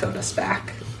Morse code us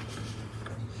back?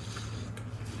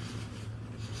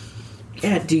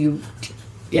 Yeah, do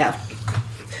Yeah.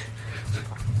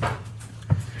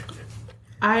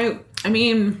 I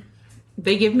mean,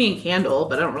 they give me a candle,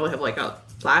 but I don't really have like a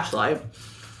flashlight.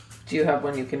 Do you have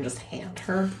one you can just hand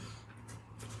her?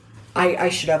 I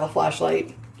should have a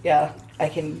flashlight. Yeah, I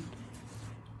can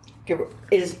give her.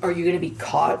 Are you going to be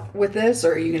caught with this,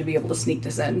 or are you going to be able to sneak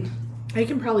this in? I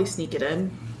can probably sneak it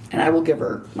in. And I will give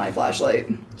her my flashlight.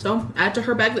 So, add to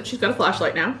her bag that she's got a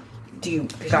flashlight now.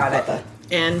 Got it.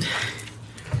 And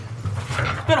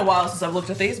it's been a while since I've looked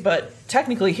at these, but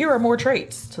technically here are more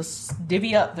traits to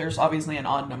divvy up. There's obviously an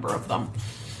odd number of them.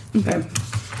 Okay.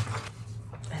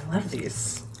 I love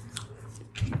these.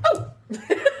 Oh!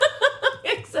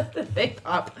 Except that they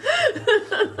pop.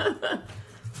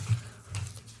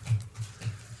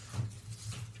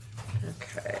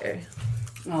 Okay.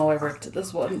 Oh, I wrote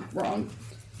this one wrong.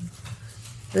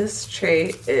 This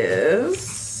trait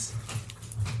is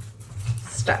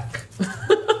stuck.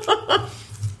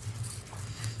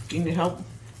 Do you need help?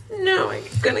 No, I'm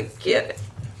gonna get it.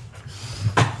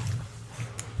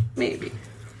 Maybe.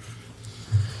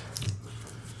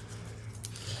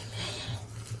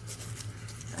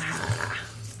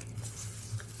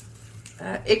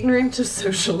 Ignorant of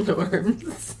social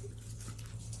norms.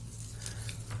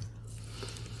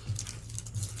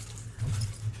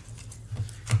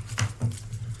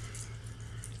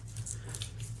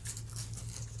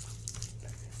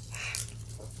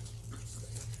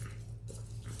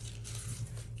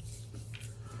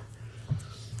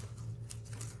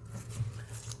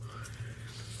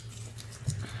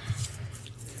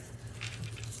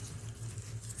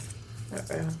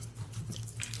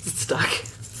 It's stuck.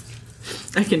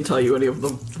 I can tell you any of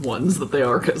the ones that they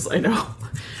are because I know.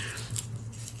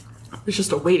 It's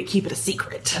just a way to keep it a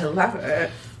secret. I love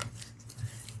it.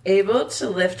 Able to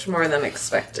lift more than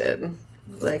expected.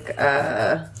 Like,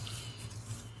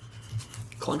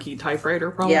 Clunky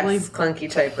typewriter, probably. yes, clunky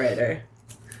typewriter.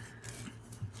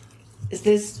 Is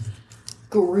this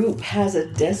group has a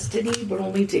destiny, but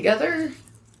only together?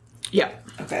 Yeah.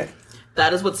 Okay.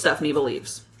 That is what Stephanie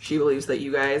believes. She believes that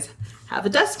you guys have a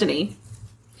destiny,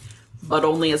 but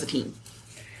only as a team.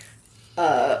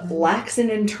 Lacks an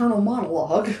internal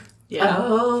monologue. Yeah.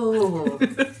 Oh.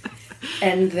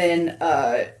 And then,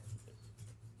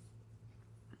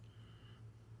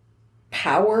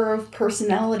 power of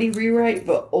personality rewrite,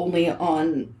 but only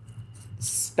on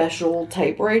spectral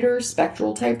typewriter.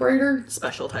 Special typewriter.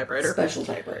 Special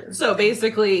typewriter. So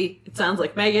basically, it sounds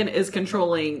like Megan is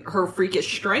controlling her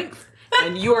freakish strength,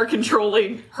 and you are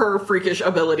controlling her freakish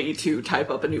ability to type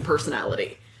up a new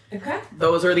personality. Okay.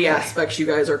 Those are the aspects you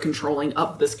guys are controlling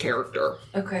of this character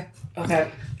Okay. Okay.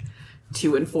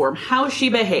 to inform how she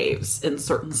behaves in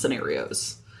certain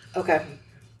scenarios. Okay.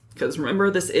 Because remember,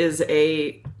 this is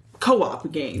a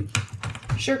co-op game.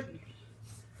 Sure.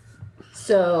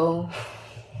 So,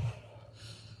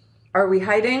 are we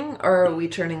hiding or are we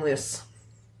turning loose?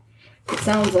 It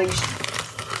sounds like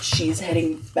she's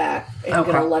heading back and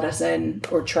Okay. gonna let us in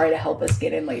or try to help us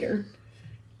get in later.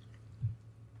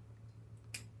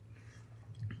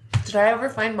 Did I ever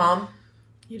find Mom?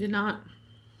 You did not.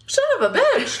 Son of a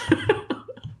bitch!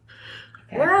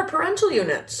 Where are parental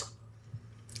units?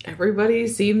 Everybody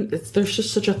seems... There's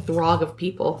just such a throng of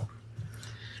people.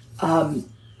 I'll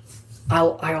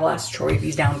ask Troy if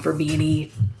he's down for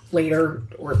B&E later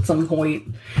or at some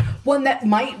point. One that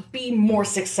might be more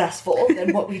successful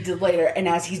than what we did later. And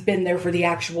as he's been there for the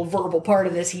actual verbal part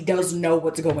of this, he does know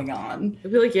what's going on.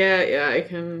 I'd be like, yeah, I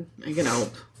can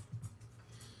help.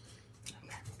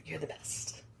 You're the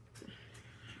best.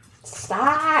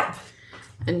 Stop!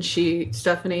 And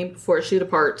Stephanie, before she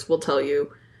departs, will tell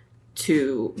you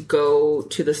to go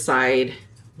to the side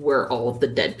where all of the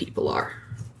dead people are.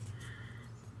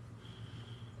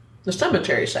 The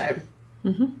cemetery side.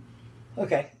 Mm-hmm.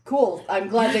 Okay, cool. I'm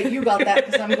glad that you got that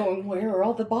because I'm going, where are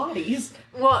all the bodies?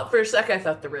 Well, for a sec I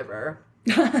thought the river.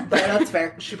 But that's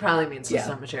fair. She probably means the Yeah.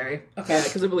 cemetery. Okay.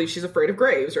 Because I believe she's afraid of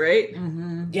graves, right?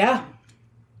 Mm-hmm. Yeah.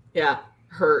 Yeah.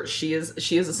 She is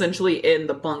essentially in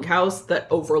the bunkhouse that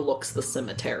overlooks the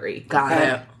cemetery. Got Okay.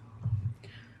 it.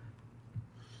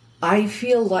 I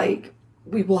feel like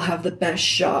we will have the best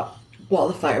shot while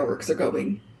the fireworks are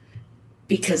going.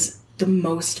 Because the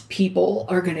most people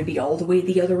are going to be all the way at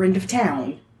the other end of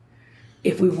town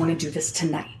if we want to do this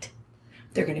tonight.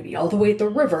 They're going to be all the way at the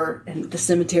river, and the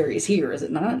cemetery is here, is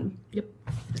it not? Yep.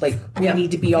 Like, we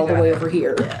need to be all the way over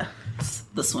here. Yeah. It's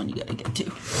this one you gotta get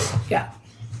to. Yeah.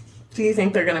 Do you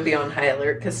think they're going to be on high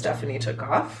alert because Stephanie took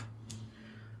off?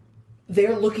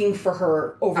 They're looking for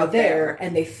her over Out there, there.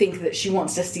 and they think that she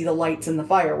wants to see the lights and the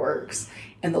fireworks.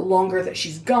 And the longer that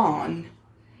she's gone,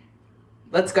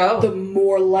 Let's go. the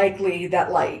more likely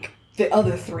that, like, the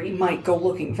other three might go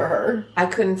looking for her. I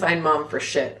couldn't find Mom for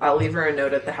shit. I'll leave her a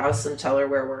note at the house and tell her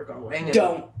where we're going. And...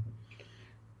 Don't.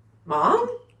 Mom?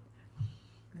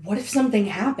 What if something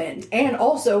happened? And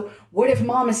also, what if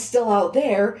Mom is still out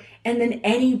there and then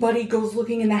anybody goes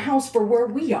looking in the house for where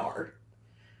we are?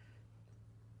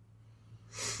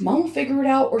 Mom will figure it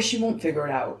out or she won't figure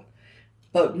it out.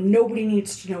 But nobody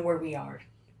needs to know where we are.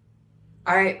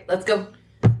 All right, let's go.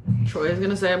 Troy's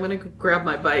gonna say, I'm gonna grab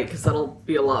my bike because that'll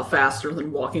be a lot faster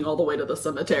than walking all the way to the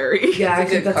cemetery. Yeah, I That's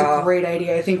a think good that's call. a great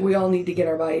idea. I think we all need to get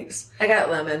our bikes. I got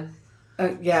Lemon.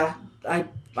 Yeah,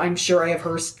 I'm sure I have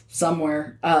hers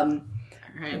somewhere.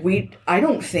 Right. I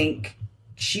don't think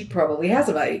she probably has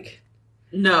a bike.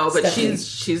 No, but Stephanie.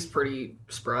 she's pretty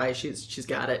spry. She's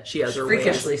got it. She has her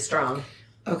Freakishly ways. strong.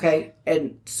 Okay,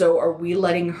 and so are we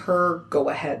letting her go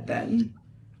ahead then?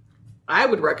 I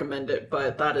would recommend it,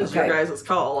 but that is your Okay. guys'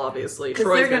 call, obviously. Because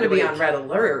Troy's they're going to be wait. on red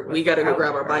alert. We got to go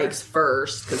grab our without her. bikes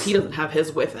first because he doesn't have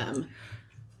his with him.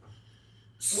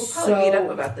 We'll probably meet up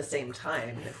about the same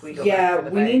time if we go Yeah, back for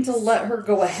the we need to bikes. let her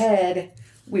go ahead.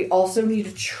 We also need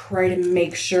to try to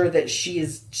make sure that she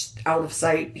is just out of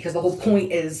sight because the whole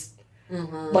point is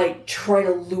like try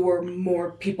to lure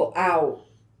more people out.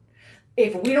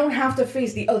 If we don't have to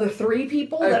face the other three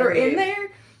people that are in Agreed.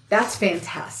 there, that's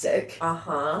fantastic.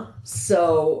 Uh-huh.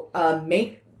 So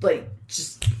make like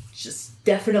just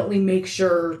definitely make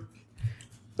sure.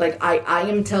 Like I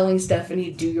am telling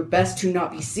Stephanie, do your best to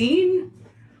not be seen.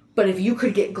 But if you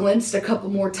could get glimpsed a couple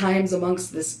more times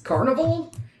amongst this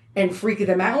carnival and freak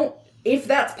them out, if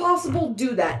that's possible,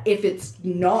 do that. If it's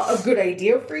not a good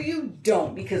idea for you,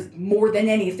 don't. Because more than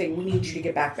anything, we need you to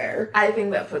get back there. I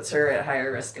think that puts her at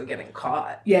higher risk of getting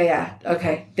caught. Yeah.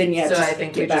 Okay. Then yeah. So just I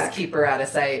think get we back. just keep her out of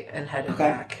sight and head Okay.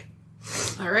 back.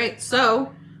 All right,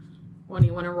 so when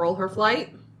you want to roll her flight?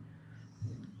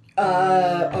 She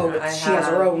I has her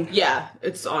have- own. Yeah,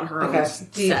 it's on her Okay. own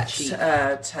set sheet.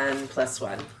 10 plus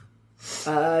 1.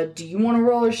 Do you want to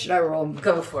roll or should I roll?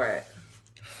 Go for it.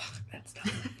 That's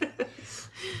tough.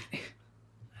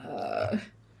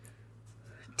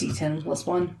 D10 plus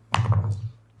 1.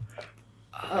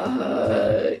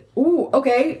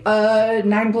 Okay.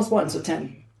 9 plus 1, so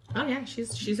 10. Oh yeah,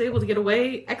 she's able to get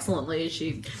away excellently.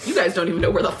 You guys don't even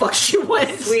know where the fuck she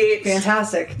went. Sweet.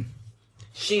 Fantastic.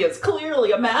 She is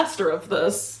clearly a master of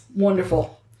this.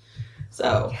 Wonderful.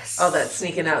 So Oh, that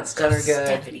sneaking out's done her good.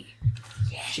 Stephanie.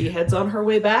 she heads on her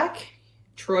way back.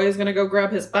 Troy is gonna go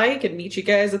grab his bike and meet you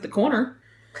guys at the corner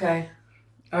Okay.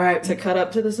 All right. to cut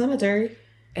up to the cemetery.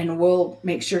 And we'll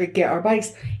make sure to get our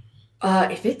bikes.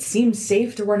 If it seems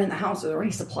safe to run in the house, are there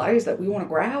any supplies that we want to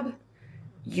grab?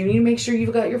 You need to make sure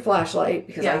you've got your flashlight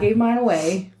because I Yeah. gave mine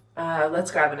away.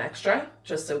 Let's grab an extra,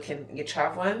 just so we can each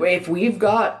have one. If we've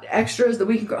got extras that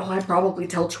we can grab, I'd probably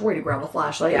tell Troy to grab a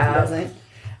flashlight Yeah. if he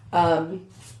doesn't.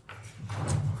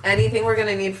 Anything we're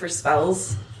gonna need for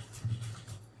spells?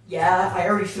 Yeah, I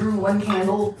already threw one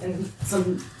candle and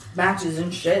some matches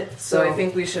and shit. So I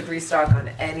think we should restock on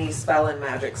any spell and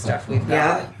magic stuff we've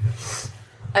got. Yeah.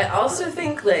 I also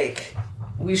think, like,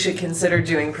 we should consider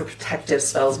doing protective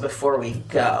spells before we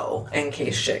go, in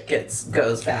case shit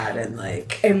goes bad and,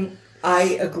 like... And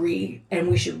I agree. And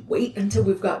we should wait until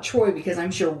we've got Troy because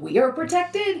I'm sure we are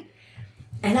protected.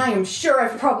 And I am sure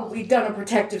I've probably done a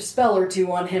protective spell or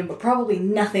two on him, but probably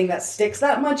nothing that sticks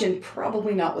that much and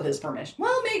probably not with his permission.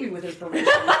 Well, maybe with his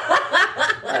permission.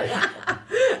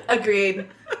 Agreed.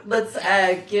 Let's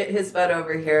get his butt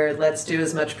over here. Let's do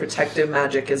as much protective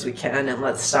magic as we can, and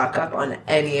let's stock up on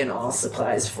any and all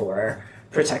supplies for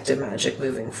protective magic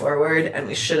moving forward. And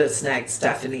we should have snagged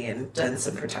Stephanie and done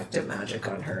some protective magic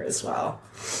on her as well.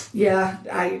 Yeah,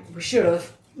 we should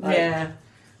have. Yeah.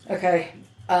 Okay.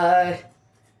 I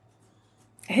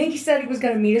think he said he was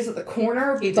going to meet us at the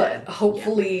corner, He but did.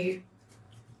 hopefully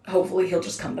he'll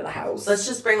just come to the house. Let's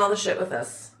just bring all the shit with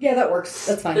us. Yeah, that works.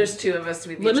 That's fine. There's two of us.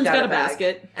 We've Lemon's each got got a bag.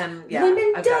 basket. And yeah,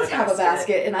 Lemon I've does got have a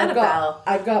basket, and a bell.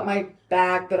 I've got my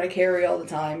bag that I carry all the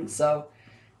time. So,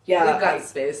 yeah, We've got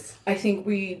space. I think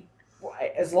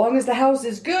as long as the house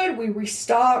is good, we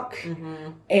restock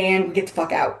and we get the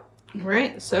fuck out. All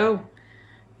right, so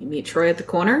you meet Troy at the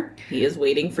corner. He is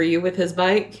waiting for you with his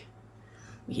bike.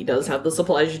 He does have the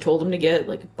supplies you told him to get,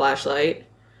 like a flashlight.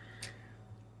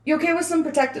 You okay with some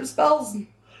protective spells?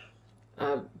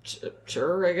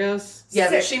 Sure, I guess. Yeah,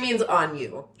 but Sick. she means on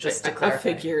you, just to I clarify.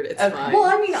 figured it's Okay. fine. Well,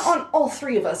 I mean, on all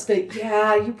three of us, but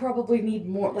yeah, you probably need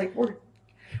more. Like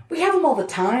we have them all the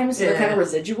time, so they're Yeah. kind of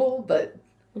residual. But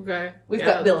Okay. We've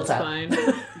got built that's up. Fine.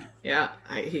 Yeah,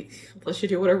 let you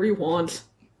do whatever you want.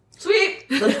 Sweet.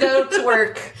 Let's go to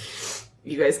work.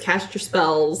 You guys cast your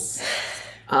spells.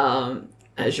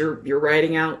 as you're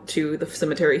riding out to the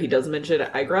cemetery, he does mention,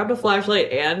 I grabbed a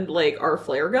flashlight and, like, our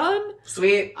flare gun.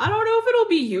 Sweet. I don't know if it'll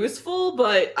be useful,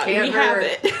 but we have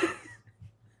it.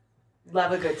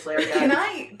 Love a good flare gun. Can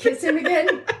I kiss him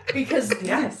again? Because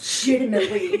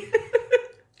legitimately,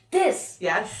 this.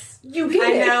 Yes. You get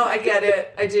it. I know, I get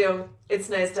it. I do. It's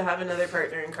nice to have another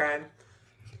partner in crime.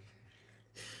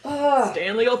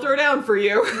 Stanley will throw down for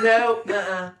you. No,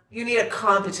 You need a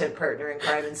competent partner in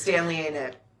crime, and Stanley ain't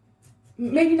it.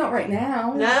 Maybe not right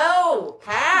now. No!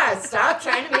 Pass! Stop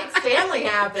trying to make Stanley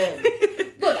happen.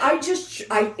 Look,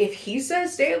 if he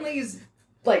says Stanley's,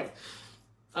 like...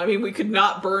 I mean, we could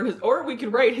not burn his... Or we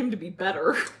could write him to be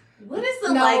better. What is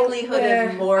the likelihood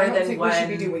of more I don't than think one... we should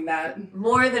be doing that.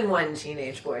 More than one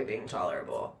teenage boy being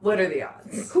tolerable? What are the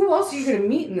odds? Who else are you going to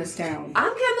meet in this town?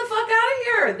 I'm getting the fuck out of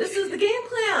here! This is the game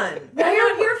plan! I'm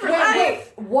out here for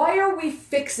life! Why are we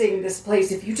fixing this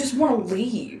place if you just want to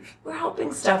leave? We're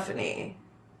helping Stephanie.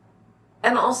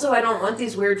 And also, I don't want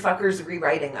these weird fuckers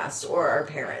rewriting us or our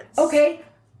parents. Okay.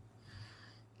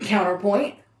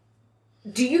 Counterpoint.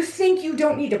 Do you think you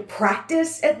don't need to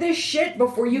practice at this shit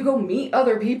before you go meet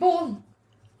other people?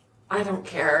 I don't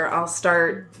care. I'll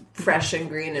start fresh and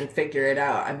green and figure it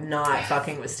out. I'm not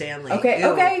fucking with Stanley.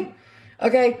 Okay.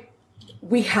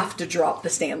 We have to drop the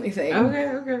Stanley thing. Okay.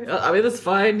 I mean, that's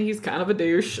fine. He's kind of a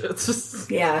douche. It's just...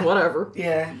 whatever.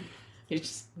 Yeah.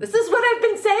 He's This is what I've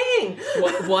been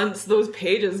saying! Once those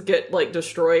pages get, like,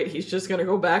 destroyed, he's just gonna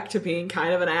go back to being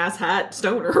kind of an asshat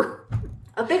stoner.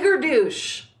 A bigger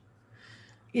douche.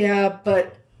 Yeah,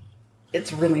 but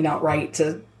it's really not right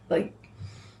to, like...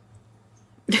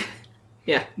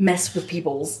 mess with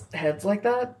people's heads like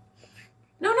that.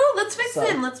 No, let's fix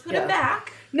him. Let's put him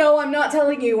back. No, I'm not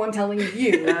telling you. I'm telling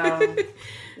you.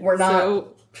 We're not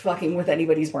fucking with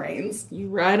anybody's brains. You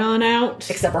ride on out.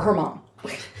 Except for her mom.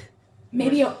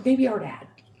 Maybe our dad.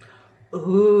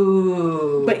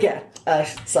 Ooh. But yeah,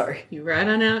 sorry. You ride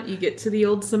on out. You get to the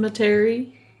old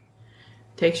cemetery.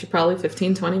 Takes you probably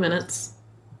 15, 20 minutes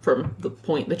from the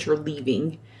point that you're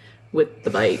leaving with the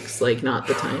bikes. Like, not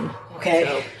the time. Okay.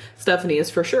 So, Stephanie is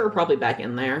for sure probably back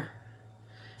in there.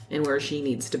 And where she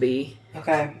needs to be.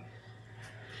 Okay.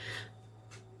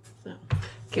 So.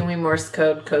 Can we Morse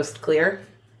code coast clear?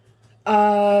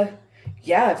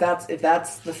 Yeah, if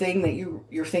that's the thing that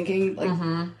you're thinking, like...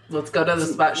 Mm-hmm. Let's go to the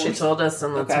spot she told us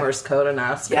and let's Morse code and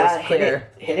ask coast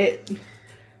clear. Hit it.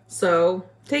 So,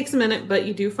 takes a minute, but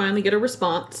you do finally get a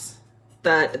response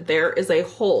that there is a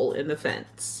hole in the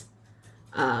fence.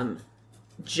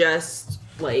 Just,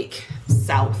 like,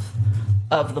 south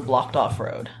of the blocked off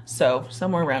road. So,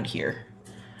 somewhere around here.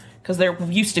 Because there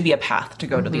used to be a path to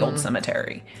go to the old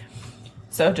cemetery.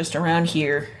 So, just around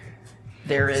here,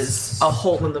 there is a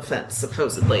hole in the fence,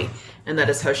 supposedly. And that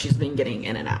is how she's been getting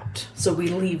in and out. So we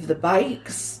leave the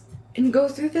bikes and go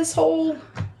through this hole?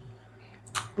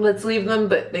 Let's leave them,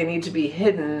 but they need to be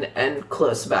hidden and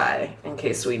close by in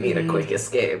case we need a quick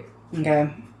escape.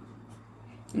 Okay.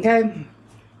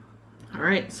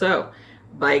 Alright, so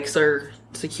bikes are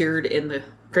secured in the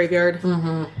graveyard.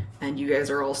 And you guys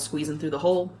are all squeezing through the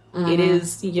hole. It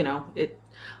is,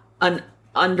 an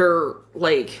under,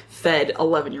 like, fed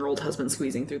 11-year-old husband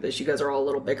squeezing through this. You guys are all a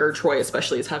little bigger. Troy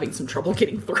especially is having some trouble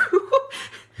getting through.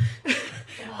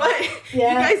 But you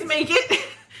guys make it.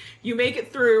 You make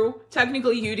it through.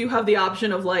 Technically, you do have the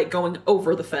option of, like, going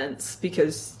over the fence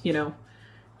because, you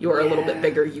are a little bit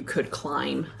bigger. You could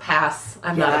climb. Pass.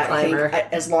 I'm not a climber. I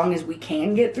think, as long as we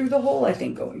can get through the hole, I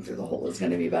think going through the hole is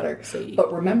going to be better.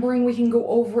 But remembering we can go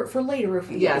over it for later if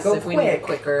we need to go if we need it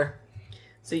quicker.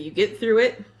 So you get through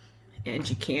it. And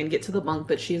you can get to the bunk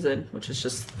that she's in, which is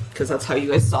just because that's how you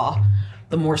guys saw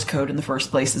the Morse code in the first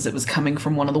place, is it was coming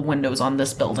from one of the windows on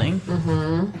this building.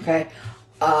 Okay.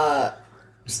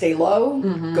 Stay low.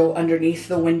 Go underneath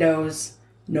the windows.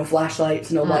 No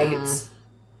flashlights, no lights.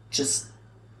 Just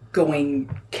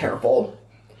going careful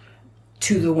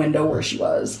to the window where she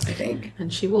was, I think.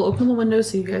 And she will open the window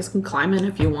so you guys can climb in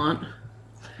if you want.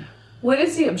 What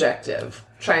is the objective?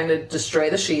 Trying to destroy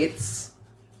the sheets?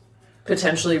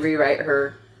 Potentially rewrite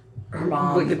her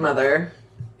mom. Wicked mother.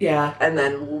 Yeah. And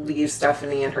then leave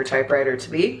Stephanie and her typewriter to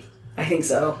be? I think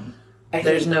so.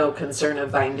 There's no concern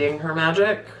of binding her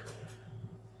magic?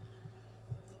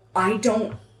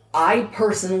 I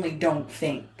personally don't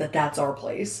think that that's our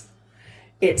place.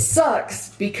 It sucks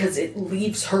because it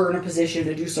leaves her in a position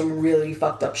to do some really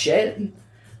fucked up shit.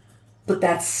 But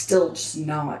that's still just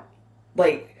not,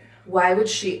 like... Why would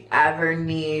she ever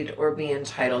need or be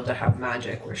entitled to have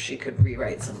magic where she could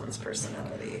rewrite someone's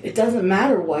personality? It doesn't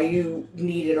matter why you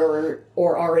need it or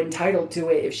are entitled to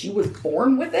it. If she was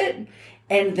born with it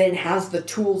and then has the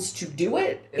tools to do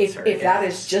it, if that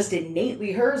is just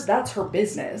innately hers, that's her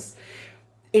business.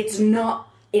 It's not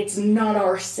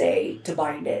our say to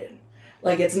bind it.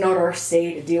 Like, it's not our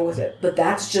say to deal with it. But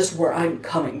that's just where I'm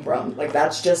coming from. Like,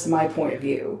 that's just my point of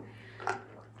view.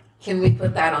 Can we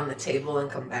put that on the table and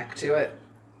come back to it?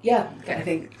 Yeah.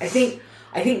 Okay. I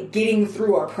think getting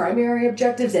through our primary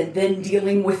objectives and then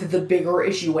dealing with the bigger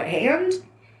issue at hand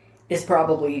is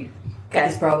probably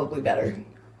better.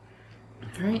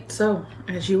 All right. So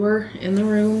as you are in the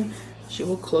room, she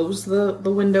will close the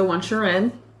window once you're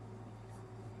in,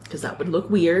 because that would look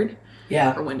weird.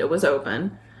 Yeah. Her window was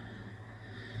open.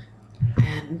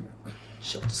 And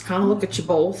she'll just kind of look at you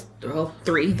both. Well,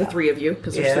 the three of you,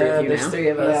 because there's three of you now. There's three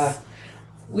of us. Yeah.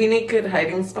 We need good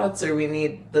hiding spots, or we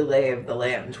need the lay of the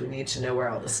land. We need to know where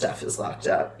all the stuff is locked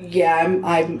up. Yeah,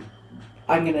 I'm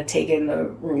gonna take in the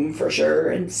room for sure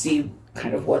and see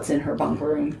kind of what's in her bunk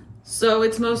room. So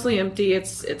it's mostly empty.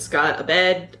 It's got a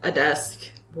bed, a desk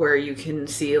where you can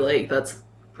see, like, that's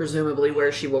presumably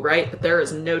where she will write, but there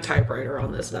is no typewriter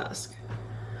on this desk.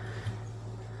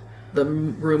 The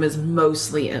room is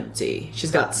mostly empty.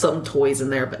 She's got some toys in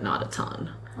there, but not a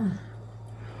ton.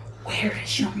 Where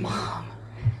does your mom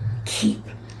keep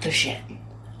the shit?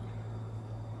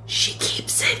 She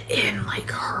keeps it in,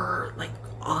 her,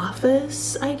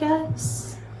 office, I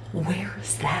guess. Where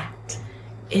is that?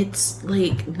 It's,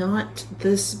 not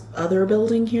this other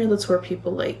building here. That's where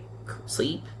people,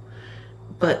 sleep.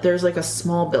 But there's, a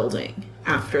small building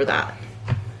after that.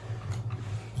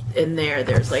 In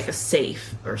there's a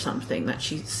safe or something that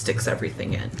she sticks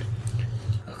everything in.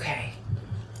 Okay.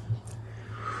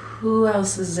 Who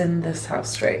else is in this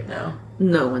house right now?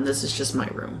 No one. This is just my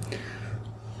room.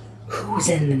 Who's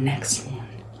in the next one?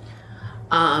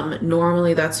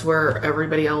 Normally that's where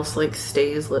everybody else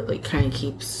stays, kind of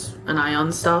keeps an eye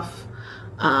on stuff.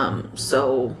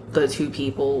 So the two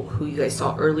people who you guys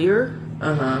saw earlier.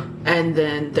 And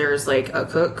then there's a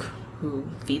cook who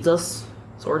feeds us.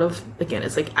 Sort of. Again,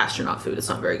 it's astronaut food. It's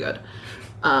not very good.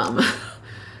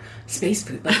 Space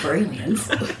food, for aliens.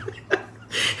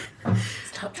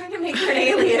 Stop trying to make her an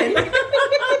alien.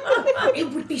 It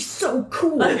would be so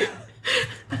cool.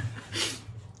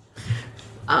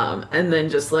 And then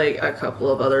just a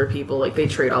couple of other people, they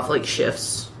trade off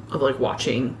shifts of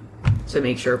watching to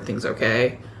make sure everything's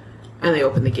okay. And they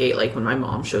open the gate when my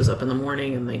mom shows up in the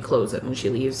morning, and they close it when she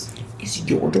leaves. Is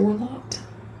your door locked?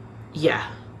 Yeah.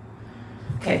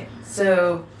 Okay,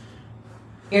 so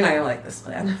you're not gonna like this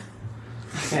plan.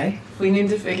 Okay. We need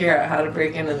to figure out how to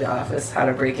break into the office, how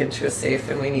to break into a safe,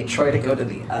 and we need Troy to go to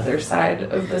the other side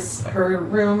of her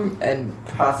room and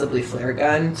possibly flare a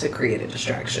gun to create a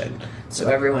distraction. So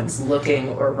everyone's looking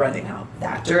or running out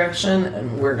that direction,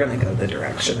 and we're gonna go the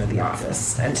direction of the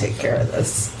office and take care of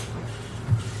this.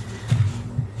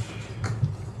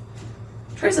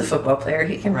 Troy's a football player.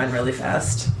 He can run really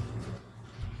fast.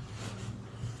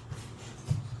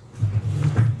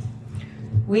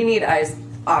 We need eyes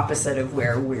opposite of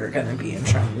where we're going to be and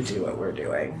trying to do what we're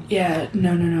doing. Yeah,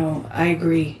 no. I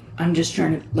agree. I'm just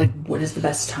trying to, what is the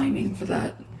best timing for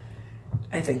that?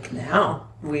 I think now.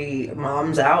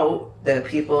 Mom's out. The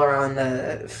people are on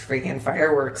the freaking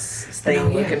fireworks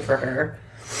thing looking for her.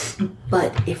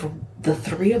 But if the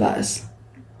three of us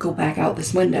go back out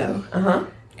this window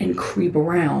and creep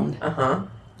around,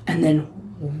 and then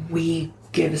we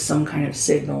give some kind of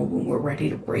signal when we're ready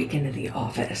to break into the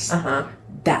office,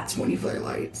 that's when you flare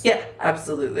lights. Yeah,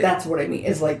 absolutely. That's what I mean.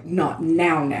 It's not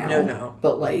now. No.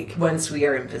 But once we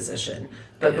are in position.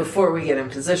 But before we get in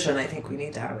position, I think we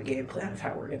need to have a game plan of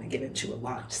how we're going to get into a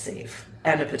locked safe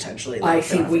and a potentially locked I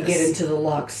think office. we get into the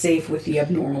locked safe with the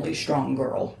abnormally strong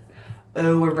girl.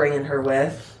 Oh, we're bringing her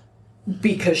with?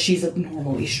 Because she's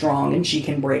abnormally strong and she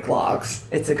can break locks.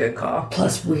 It's a good call.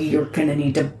 Plus, we are going to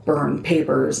need to burn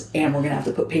papers, and we're going to have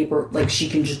to put paper, she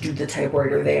can just do the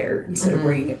typewriter there instead of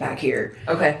bringing it back here.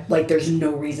 Okay. There's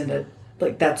no reason to,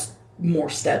 that's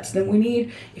more steps than we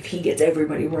need. If he gets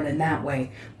everybody running that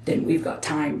way, then we've got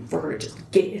time for her to just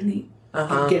get in the,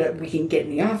 we can get in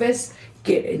the office,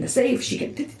 get in the safe, she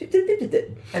can,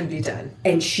 and be done.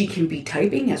 And she can be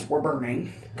typing as we're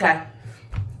burning. Okay.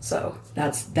 So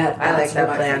that's that. I like that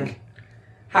what plan. I think.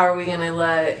 How are we gonna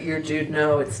let your dude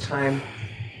know it's time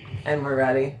and we're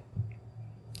ready?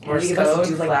 Morse code,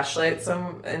 flashlight,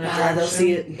 some in a direction. They'll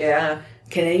see it. Yeah.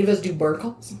 Can any of us do bird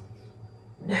calls?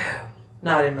 No,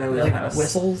 not in my wheelhouse.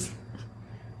 Whistles.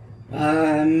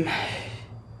 I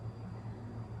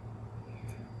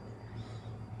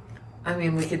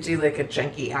mean, we could do a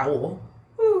janky owl.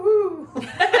 Woo-hoo.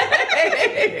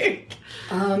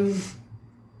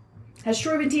 Has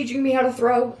Troy been teaching me how to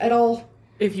throw at all?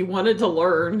 If you wanted to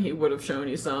learn, he would have shown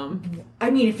you some. I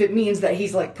mean, if it means that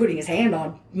he's like putting his hand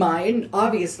on mine,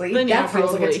 obviously Then that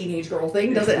feels like a teenage girl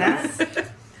thing, does it not?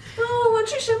 Oh, why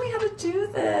don't you show me how to do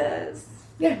this?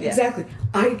 Yeah, exactly.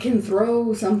 I can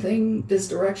throw something this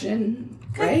direction,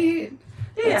 right?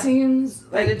 Yeah. That seems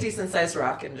Like a decent sized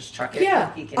rock and just chuck it.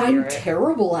 yeah. He can hear I'm it.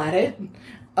 terrible at it.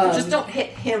 Just don't hit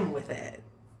him with it.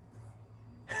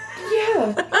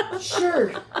 Yeah,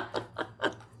 sure.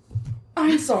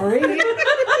 I'm sorry.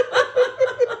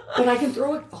 But I can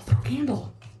throw it. I'll throw a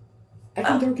candle. I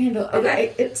can throw a candle.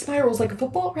 Okay. It spirals like a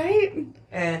football, right?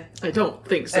 I don't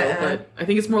think so, but I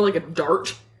think it's more like a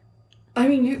dart. I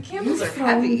mean, you've Candles are thrown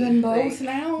heavy, them both like-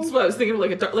 now. That's what I was thinking of,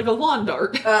 like a dart, like a lawn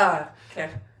dart. Okay.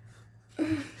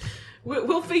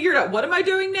 We'll figure it out. What am I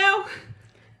doing now?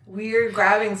 We're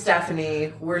grabbing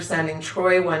Stephanie. We're sending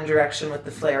Troy one direction with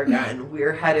the flare gun.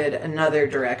 We're headed another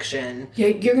direction. Yeah,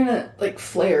 you're gonna like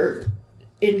flare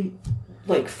in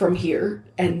like from here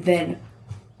and then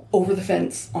over the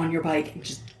fence on your bike and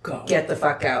just go. Get the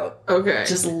fuck out. Okay.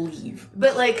 Just leave.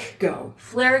 But like, Go.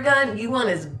 flare gun, you want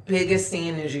as big a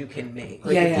scene as you can make.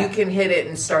 Like, Yeah, if yeah. you can hit it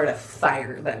and start a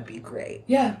fire, that'd be great.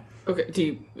 Yeah.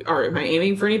 Okay. Am I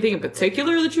aiming for anything in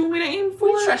particular that you want me to aim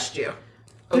for? We trust you.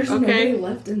 There's Okay. nobody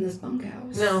left in this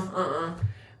bunkhouse. No,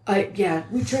 Yeah,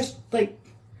 we trust like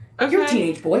Okay. you're a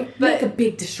teenage boy. But- Make a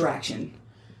big distraction.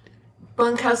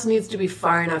 Bunkhouse needs to be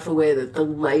far enough away that the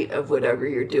light of whatever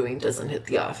you're doing doesn't hit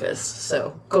the office.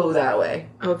 So go that way.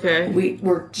 Okay.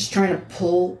 We're just trying to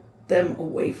pull them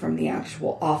away from the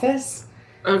actual office.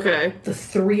 Okay. The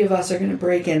three of us are gonna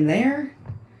break in there.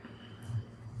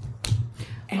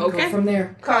 And Okay. go from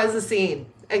there. Cause a scene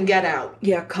and get out.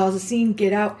 Yeah, cause a scene,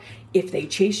 get out. If they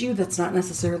chase you, that's not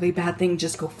necessarily a bad thing.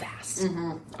 Just go fast.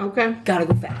 Okay. Gotta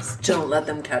go fast. Don't let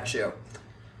them catch you.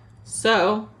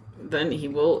 So then he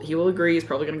will agree. He's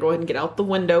probably going to go ahead and get out the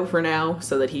window for now,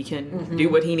 so that he can do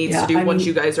what he needs Yeah, to do I once mean-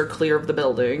 you guys are clear of the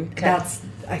building. I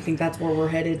think that's where we're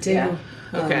headed to. Yeah.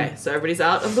 Okay. So everybody's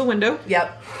out of the window.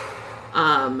 Yep.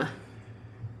 I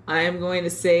am going to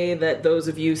say that those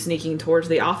of you sneaking towards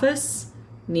the office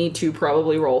need to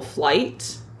probably roll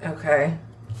flight. Okay.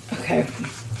 Okay.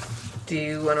 Do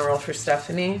you want to roll for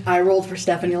Stephanie? I rolled for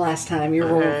Stephanie last time. You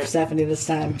rolled Alright. for Stephanie this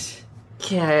time.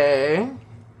 Okay.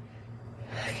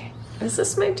 Is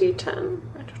this my D10?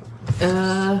 I don't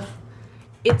know.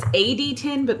 It's a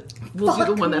D10, but we'll do the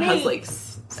Fuck one that has me. like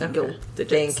single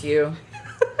digits. Thank you.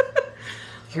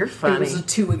 You're It funny. was a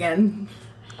 2 again.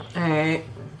 Alright.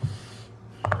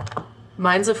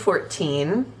 Mine's a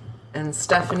 14, and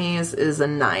Stephanie's is a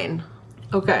 9.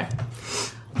 Okay.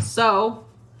 So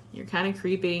you're kind of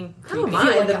creeping.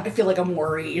 I feel like I'm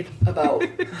worried about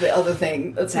the other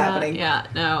thing that's happening. Yeah,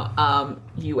 no.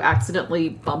 You accidentally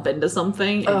bump into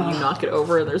something and you knock it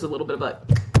over, and there's a little bit of a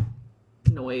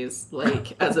noise,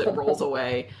 like as it rolls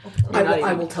away.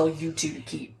 I will tell you two to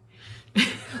keep.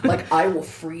 Like, I will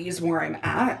freeze where I'm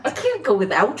I at. can't go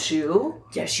without you.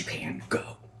 Yes, you can. Go.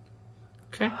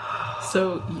 Okay.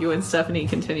 So you and Stephanie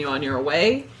continue on your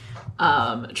way.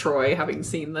 Troy, having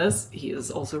seen this, he is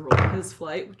also rolling his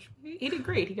flight, which he did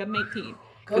great. He got an 18.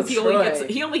 Because he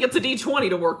only gets a D20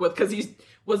 to work with because he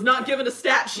was not given a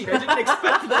stat sheet. I didn't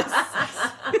expect this.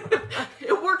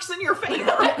 It works in your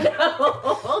favor.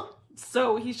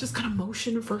 So he's just gonna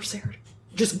motion for Sarah to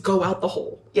just go out the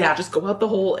hole. Yeah. Just go out the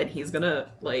hole, and he's gonna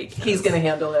He's gonna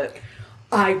handle it.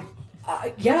 I'll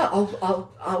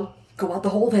go out the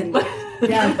hole then.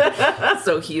 Yeah.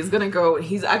 So he's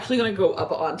actually gonna go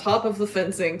up on top of the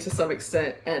fencing to some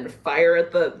extent and fire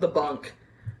at the bunk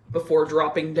before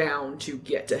dropping down to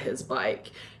get to his bike.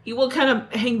 He will kind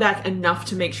of hang back enough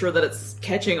to make sure that it's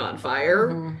catching on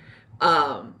fire.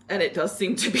 And it does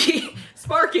seem to be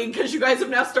sparking because you guys have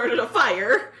now started a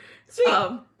fire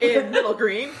in Middle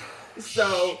Green.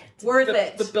 So Worth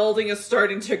it. The building is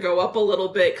starting to go up a little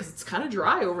bit because it's kind of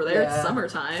dry over there. Yeah. It's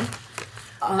summertime.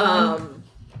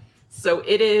 So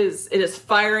it is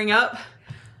firing up.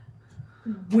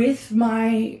 With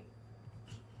my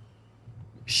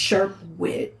sharp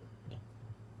wit,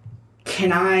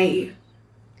 can I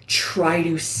try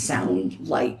to sound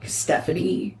like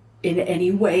Stephanie in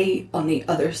any way on the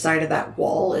other side of that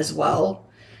wall as well?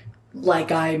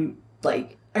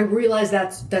 I realize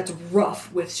that's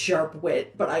rough with sharp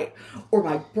wit, but or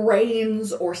my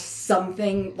brains or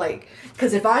something,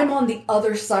 because if I'm on the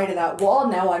other side of that wall,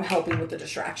 now I'm helping with the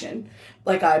distraction.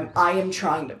 I am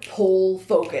trying to pull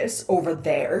focus over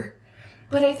there.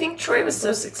 But I think Troy was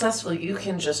so successful, you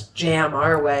can just jam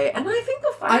our way. And I think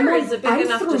the fire is a big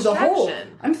enough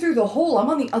distraction. I'm through the hole. I'm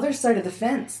on the other side of the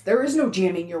fence. There is no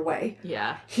jamming your way.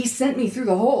 Yeah. He sent me through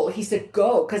the hole. He said,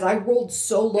 go, because I rolled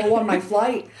so low on my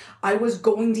flight, I was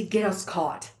going to get us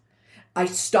caught. I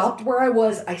stopped where I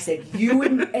was. I said, you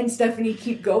and Stephanie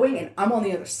keep going, and I'm on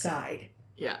the other side.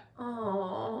 Yeah.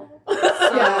 Oh.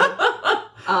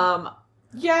 Yeah.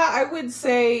 Yeah, I would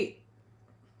say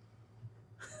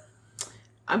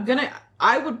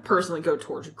I would personally go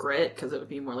towards grit because it would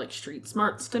be more like street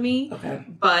smarts to me. Okay.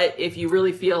 But if you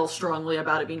really feel strongly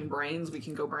about it being brains, we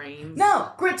can go brains.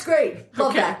 No, grit's great.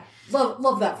 Love that.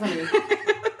 Love that from you.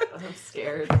 I'm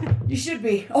scared. You should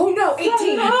be. Oh no,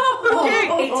 18. Okay.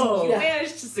 18. You Yeah.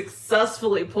 managed to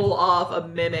successfully pull off a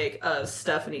mimic of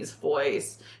Stephanie's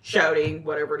voice, shouting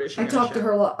whatever it is she I talked to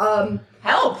her a lot.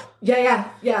 Help!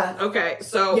 Yeah. Okay,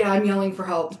 so Yeah, I'm yelling for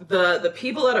help. the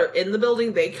people that are in the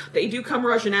building, they do come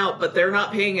rushing out, but they're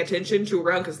not paying attention to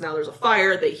around because now there's a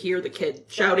fire. They hear the kid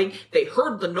shouting. They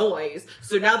heard the noise,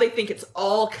 so now they think it's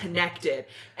all connected,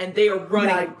 and they are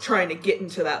running, trying to get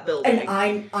into that building. And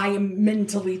I am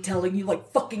mentally telling you,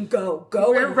 like, fucking go.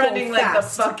 We're and running go like the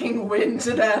fast. fucking wind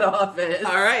to that office.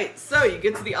 All right, so you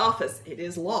get to the office. It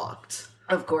is locked.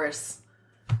 Of course.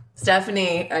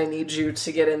 Stephanie, I need you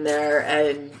to get in there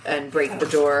and break the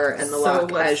door and the lock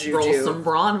let's as you roll do. some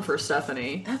brawn for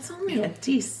Stephanie. That's only a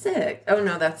D6. Oh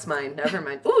no, that's mine. Never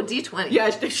mind. Ooh, D20. Yeah,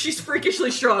 she's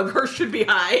freakishly strong. Hers should be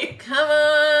high. Come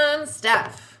on,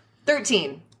 Steph.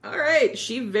 13. All right,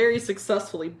 she very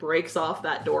successfully breaks off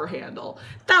that door handle.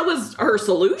 That was her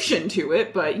solution to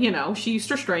it, but, she used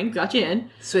her strength, got you in.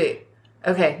 Sweet.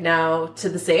 Okay, now to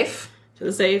the safe. To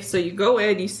the safe, so you go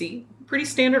in, you see pretty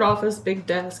standard office, big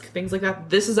desk, things like that.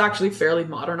 This is actually fairly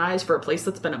modernized for a place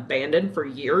that's been abandoned for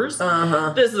years.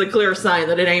 Uh-huh. This is a clear sign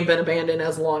that it ain't been abandoned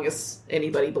as long as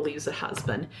anybody believes it has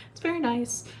been. It's very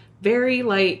nice. Very,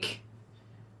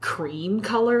 cream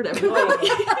colored. Everybody,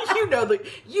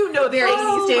 you know Very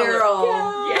sterile.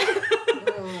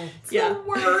 Yeah. The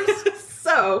worst.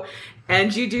 So,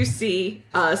 and you do see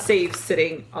Save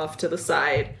sitting off to the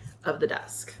side of the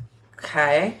desk.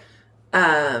 Okay.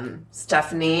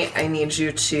 Stephanie, I need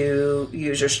you to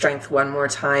use your strength one more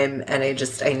time, and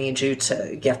I need you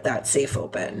to get that safe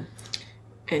open.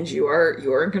 And you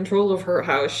are in control of her.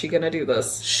 How is she gonna do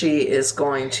this? She is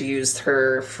going to use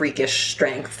her freakish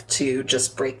strength to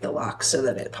just break the lock so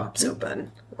that it pops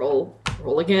open. Roll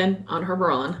again on her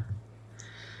brawn.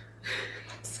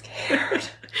 I'm scared.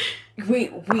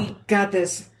 We got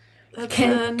this. That's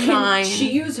Can 9.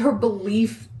 she use her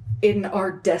belief in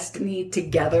our destiny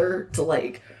together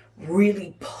to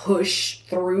really push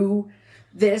through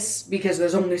this, because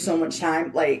there's only so much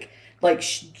time.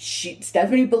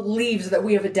 Stephanie believes that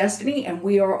we have a destiny and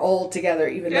we are all together,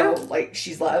 even though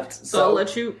she's left. So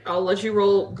I'll let you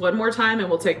roll one more time, and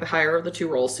we'll take the higher of the two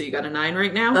rolls. So you got a 9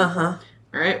 right now. Uh-huh.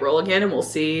 All right, roll again, and we'll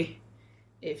see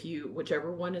if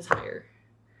whichever one is higher.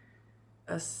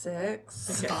 A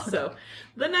 6. Okay, so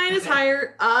the 9 is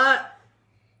higher.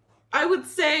 I would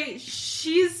say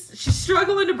she's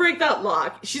struggling to break that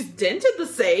lock. She's dented the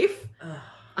safe.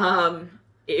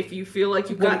 If you feel like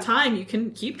you've got time, you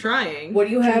can keep trying. what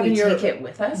do you have in your take it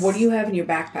with us? What do you have in your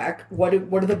backpack? What do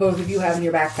the both of you have in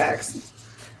your backpacks?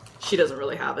 She doesn't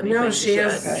really have anything. No, she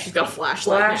has. Okay. She's got a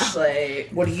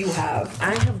flashlight. What do you have?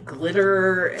 I have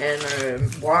glitter and a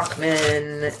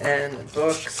Walkman and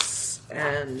books,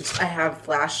 and I have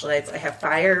flashlights. I have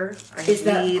fire. Is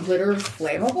that glitter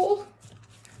flammable?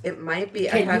 It might be.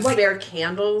 Okay, I have spare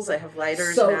candles. I have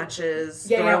lighters, matches,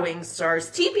 throwing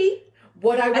stars, teepee.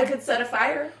 I could set a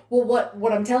fire. Well,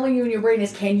 what I'm telling you in your brain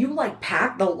is, can you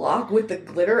pack the lock with the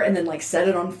glitter and then set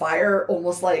it on fire,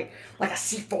 almost like a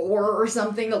C4 or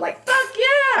something to fuck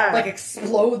yeah,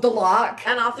 explode the lock?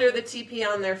 And I'll throw the TP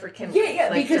on there for Kim.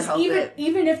 Yeah, because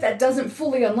even if that doesn't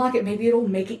fully unlock it, maybe it'll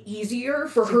make it easier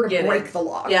for her to break the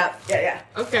lock. Yeah.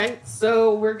 Okay,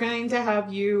 so we're going to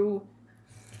have you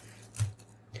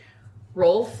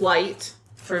roll flight.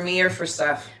 For me or for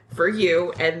Steph? For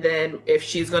you, and then if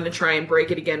she's going to try and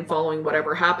break it again following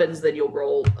whatever happens, then you'll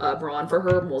roll brawn for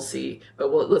her, and we'll see. But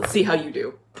let's see how you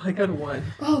do. I got 1.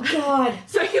 Oh, God.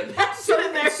 So you pass it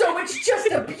in there. So it's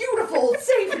just a beautiful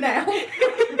safe now.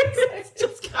 It's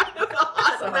just kind of a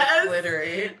hot mess.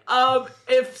 Glittery.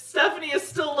 If Stephanie is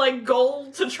still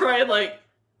gold to try and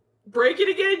break it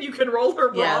again, you can roll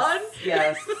her brawn.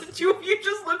 Yes. The two of you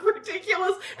just look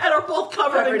ridiculous and are both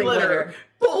covered in glitter.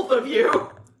 Both of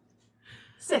you.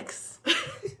 6. So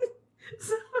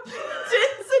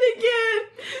dance it again.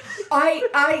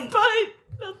 But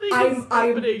nothing is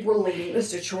happening. I'm relating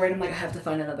this to Troy, and I'm I have to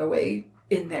find another way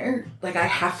in there. Like, I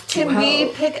have to Can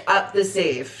we pick up the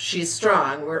safe? She's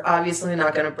strong. We're obviously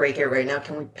not going to break it right now.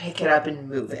 Can we pick it up and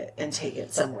move it and take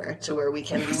it somewhere to where we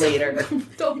can later?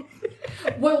 Don't.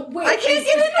 Well, wait. I can't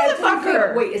get into the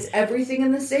fucker. Wait, is everything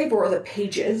in the safe, or are the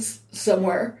pages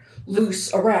somewhere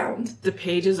loose around? The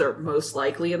pages are most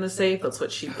likely in the safe. That's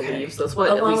what she believes. That's what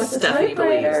Along at with least the Stephanie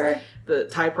typewriter. believes. The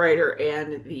typewriter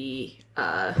and the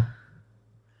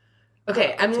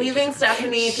Okay, I'm leaving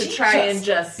Stephanie to try and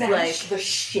just bash the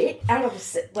shit out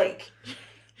of like.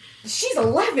 She's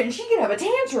 11. She can have a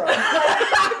tantrum.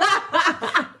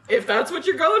 If that's what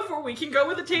you're going for, we can go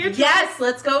with a tantrum. Yes,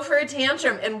 let's go for a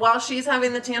tantrum. And while she's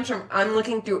having the tantrum, I'm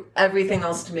looking through everything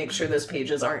else to make sure those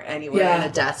pages aren't anywhere in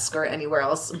a desk or anywhere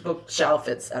else, bookshelf,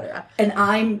 etc. And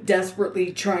I'm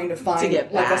desperately trying to find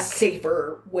get like a back.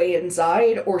 safer way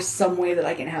inside or some way that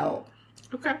I can help.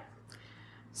 Okay.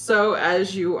 So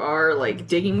as you are like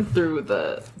digging through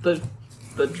the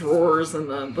drawers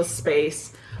and the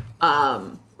space,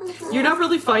 you're not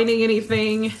really finding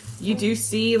anything. You do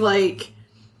see like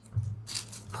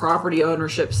property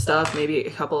ownership stuff, maybe a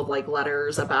couple of like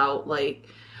letters about like,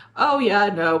 oh yeah,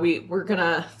 no, we're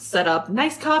gonna set up a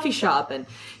nice coffee shop, and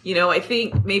you know, I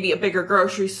think maybe a bigger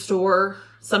grocery store,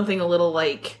 something a little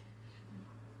like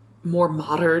more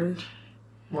modern,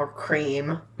 More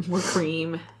cream.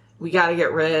 We got to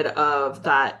get rid of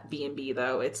that B&B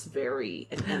though. It's very,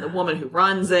 and the woman who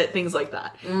runs it, things like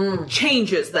that.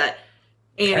 Changes that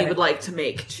Annie would like to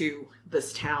make to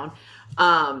this town.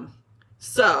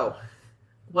 So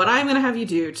what I'm going to have you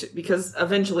do, because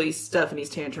eventually Stephanie's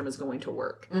tantrum is going to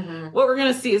work. What we're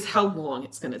going to see is how long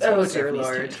it's going to take Stephanie's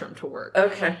tantrum to work.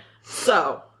 Okay.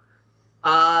 So,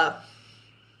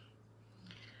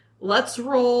 let's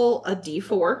roll a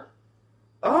D4.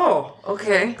 Oh,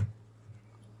 okay.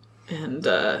 And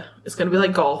it's going to be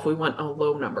like golf. We want a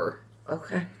low number.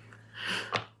 Okay.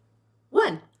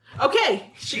 1.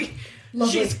 Okay.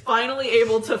 She's finally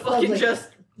able to fucking just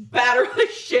batter the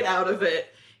shit out of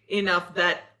it enough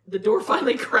that the door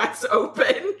finally cracks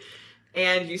open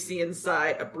and you see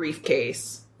inside a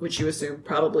briefcase, which you assume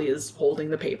probably is holding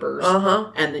the papers.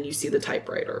 And then you see the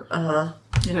typewriter.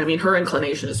 And I mean, her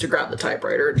inclination is to grab the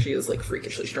typewriter, and she is like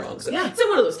freakishly strong. So it's in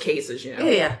one of those cases, you know.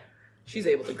 Yeah. She's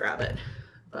able to grab it.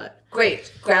 But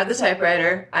great. Grab the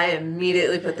typewriter. I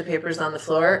immediately put the papers on the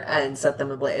floor and set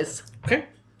them ablaze. Okay.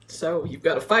 So you've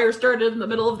got a fire started in the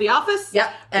middle of the office?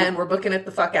 Yep. And we're booking it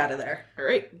the fuck out of there. All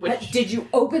right. Did you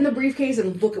open the briefcase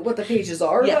and look at what the pages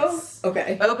are, Yes. though?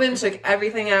 Okay. Opened, took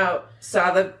everything out,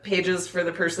 saw the pages for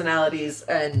the personalities,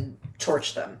 and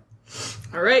torched them.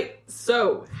 All right.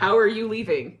 So how are you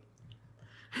leaving?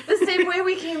 The same way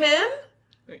we came in?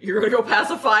 You're going to go pass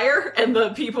a fire, and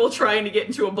the people trying to get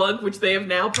into a bunk, which they have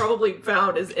now probably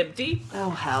found is empty. Oh,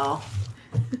 hell.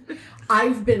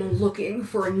 I've been looking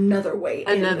for another way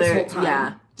in this whole time.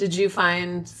 Yeah. Did you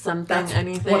find something, That's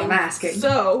anything? what I'm asking.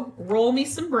 So, roll me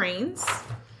some brains.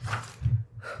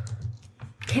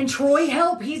 Can Troy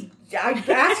help? I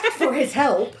asked for his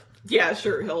help. Yeah,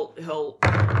 sure. He'll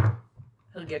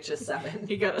get you 7.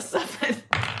 He got a 7.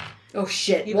 Oh,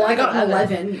 shit. Well, I got an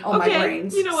 11 on my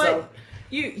brains. You know what?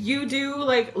 You do,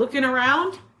 like, looking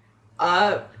around.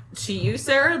 To you,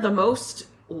 Sarah, the most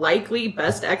likely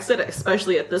best exit,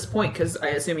 especially at this point, because I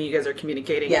assume you guys are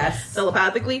communicating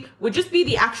telepathically, would just be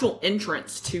the actual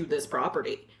entrance to this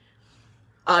property.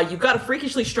 You've got a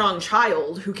freakishly strong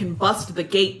child who can bust the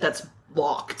gate that's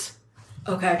locked.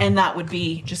 Okay. And that would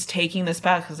be just taking this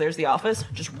back, because there's the office,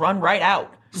 just run right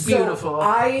out. Beautiful. So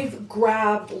I've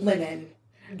grabbed linen.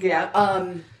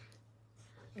 Yeah.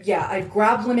 Yeah, I've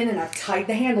grabbed linen and I've tied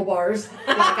the handlebars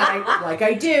like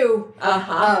I do.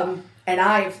 And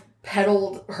I've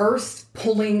pedaled Hurst,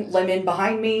 pulling Lemon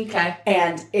behind me. Okay.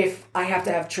 And if I have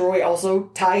to have Troy also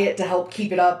tie it to help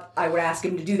keep it up, I would ask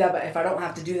him to do that. But if I don't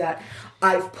have to do that,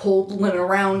 I've pulled Lemon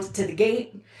around to the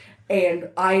gate, and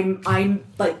I'm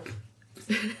like.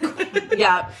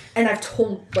 Yeah. And I've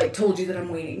told you that I'm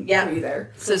waiting for you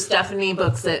there. So Stephanie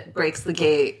books it, breaks the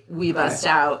gate, we bust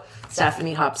out,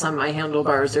 Stephanie hops on my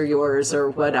handlebars or yours or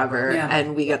whatever,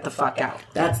 and we get the fuck out.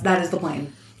 That is the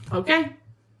plan. Okay.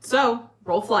 So,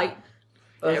 roll flight.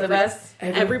 Both of us?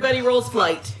 Everybody rolls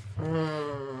flight.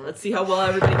 Let's see how well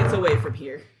everybody gets away from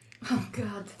here. Oh,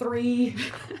 God. 3.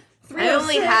 I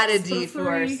only had a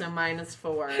D4, so minus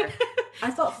 4. I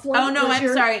thought flight. Oh, no, was I'm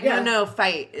your... sorry. Yeah. No,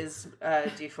 fight is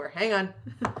D4. Hang on.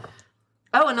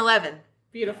 Oh, an 11.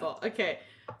 Beautiful. Okay.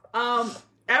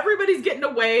 Everybody's getting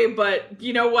away, but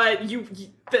you know what?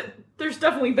 There's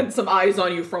definitely been some eyes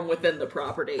on you from within the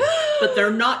property, but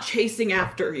they're not chasing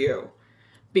after you.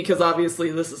 Because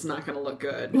obviously this is not going to look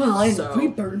good. Well, we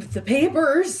burned the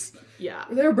papers. Yeah.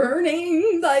 They're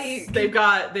burning. Like they've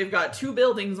got 2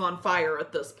 buildings on fire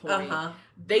at this point. Uh-huh.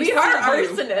 We are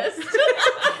arsonists.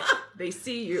 They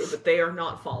see you, but they are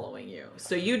not following you.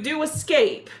 So you do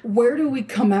escape. Where do we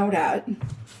come out at?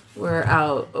 We're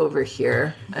out over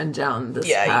here and down this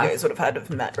path. You guys would have had to have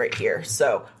met right here.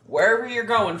 So wherever you're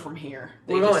going from here.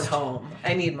 We're going home.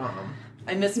 I need Mom.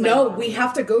 I miss my mom. We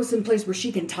have to go someplace where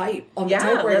she can type on the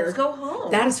typewriter. Let's go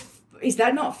home. Is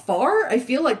that not far? I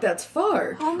feel like that's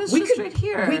far. Home is just right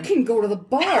here. We can go to the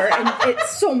bar, and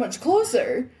it's so much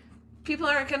closer. People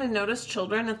aren't going to notice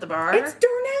children at the bar. It's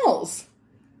Darnell's.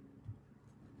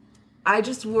 I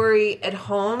just worry at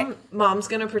home, Mom's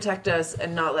going to protect us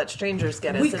and not let strangers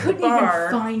get us. We at couldn't the bar.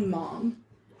 even find Mom.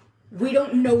 We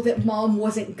don't know that Mom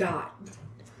wasn't got.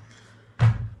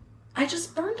 I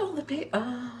just burned all the paper.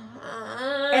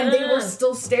 And they were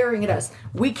still staring at us.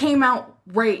 We came out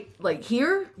right,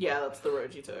 here. Yeah, that's the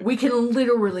road you took. We can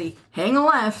literally hang a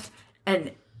left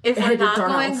and if we're head to not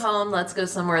going Darnell's. home, let's go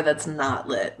somewhere that's not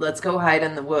lit. Let's go hide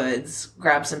in the woods,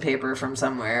 grab some paper from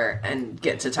somewhere, and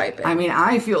get to typing. I mean,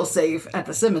 I feel safe at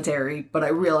the cemetery, but I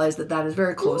realize that is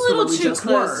very close to where we just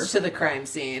were. A little too close to the crime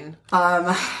scene.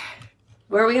 Where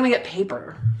are we going to get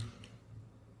paper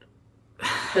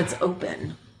that's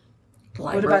open?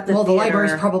 Library. What about the the theater?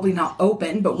 library's probably not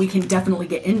open, but we can definitely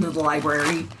get into the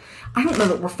library. I don't know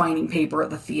that we're finding paper at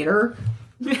the theater.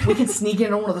 We can sneak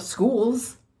into one of the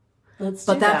schools. Let's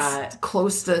But do that's that.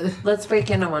 close to Let's break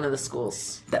into one of the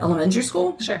schools. the elementary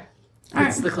school? Sure. All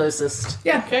It's right. the closest.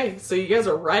 Yeah. Okay, so you guys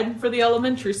are riding for the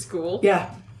elementary school.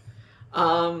 Yeah.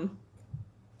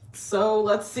 So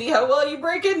let's see how well you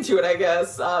break into it, I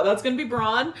guess. That's going to be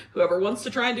Braun. Whoever wants to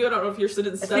try and do it, I don't know if you're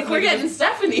sitting I think we're getting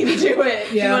Stephanie to do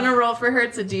it. Yeah. You want to roll for her?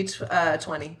 It's a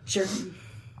D20. Sure. Is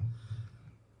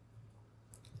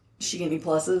she get any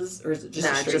pluses, or is it just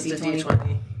a straight just a D20?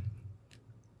 D20.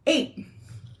 8.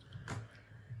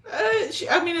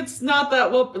 It's not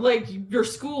that well. Your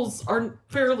schools are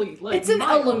fairly It's an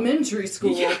mild. elementary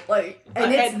school, Yeah.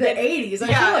 and it's the 80s. I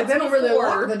feel like they don't really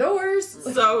lock the doors.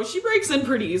 So she breaks in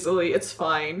pretty easily. It's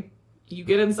fine. You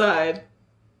get inside.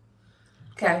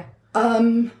 Okay.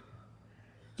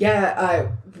 Yeah.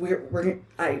 We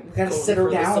gotta sit her For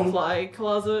the down. supply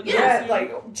closet. Yeah, we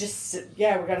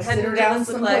gotta sit her down in the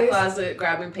supply someplace. closet,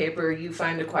 grabbing paper. You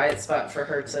find a quiet spot for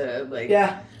her to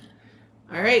Yeah.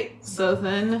 All right. So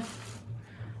then,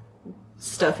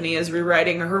 Stephanie is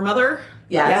rewriting her mother.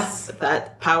 Yes. If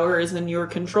that power is in your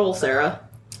control, Sarah.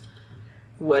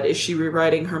 What is she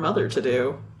rewriting her mother to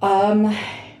do?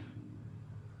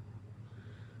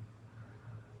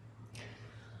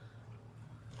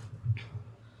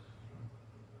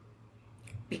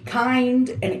 Be kind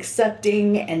and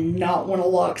accepting and not want to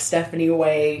lock Stephanie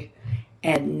away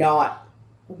and not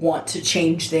want to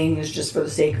change things just for the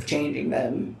sake of changing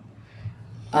them.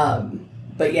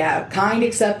 But yeah, kind,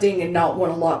 accepting, and not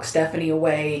want to lock Stephanie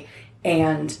away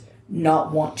and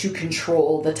not want to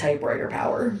control the typewriter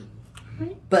power.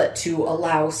 But to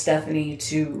allow Stephanie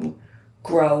to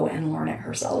grow and learn it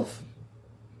herself.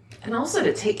 And also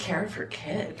to take care of her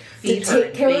kid. To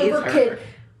take care of her kid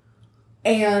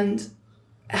and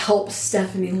help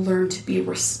Stephanie learn to be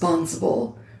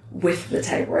responsible with the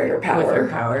typewriter power. With her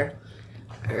power.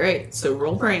 All right. So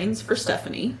roll brains for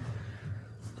Stephanie.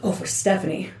 Oh, for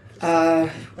Stephanie. That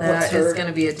What's is her? going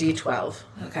to be a D12.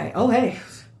 Okay. Oh, hey.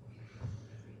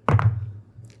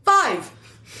 5.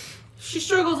 She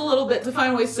struggles a little bit to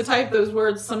find ways to type those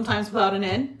words sometimes without an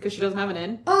N because she doesn't have an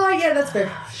N. Oh, yeah, that's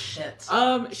fair. Shit.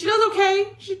 She does okay.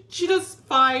 She does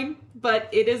fine, but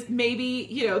it is maybe,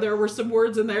 there were some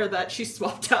words in there that she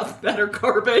swapped out that are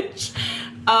garbage.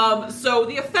 So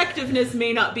the effectiveness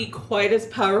may not be quite as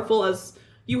powerful as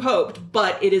you hoped,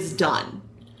 but it is done.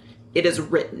 It is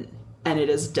written, and it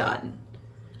is done.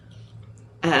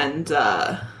 And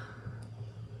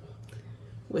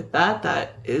with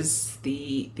that is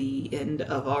the end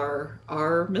of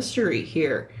our mystery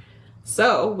here.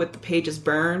 So, with the pages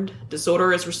burned,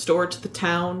 disorder is restored to the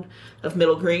town of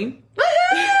Middle Green.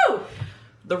 Woohoo!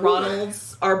 The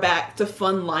Ronalds are back to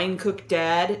fun line cook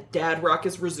Dad. Dad Rock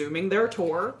is resuming their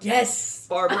tour. Yes.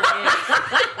 Barbara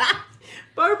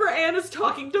Ann is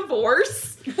talking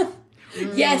divorce.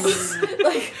 Yes.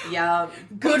 Yeah.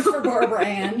 Good for Barbara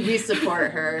Ann. We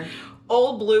support her.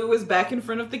 Old Blue is back in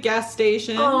front of the gas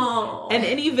station. Oh. And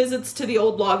any visits to the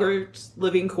old loggers'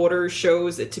 living quarters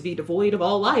shows it to be devoid of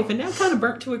all life and now kind of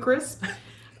burnt to a crisp.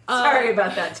 Sorry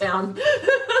about that, town.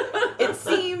 It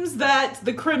seems that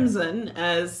the Crimson,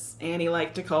 as Annie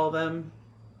liked to call them,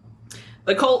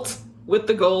 the cult with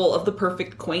the goal of the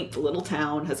perfect quaint little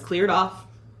town, has cleared off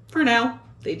for now.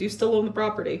 they do still own the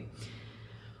property.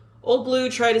 Old Blue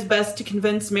tried his best to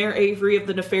convince Mayor Avery of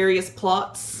the nefarious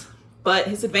plots, but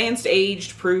his advanced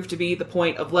age proved to be the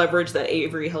point of leverage that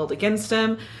Avery held against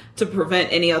him to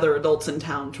prevent any other adults in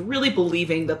town to really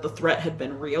believing that the threat had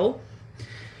been real.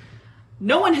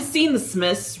 No one has seen the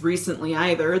Smiths recently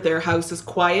either. Their house is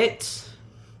quiet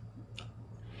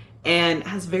and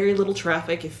has very little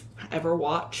traffic, if ever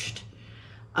watched.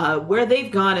 Where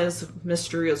they've gone is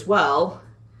mystery as well.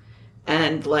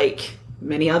 And like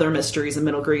many other mysteries in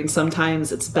Middle Green,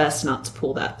 sometimes it's best not to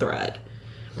pull that thread.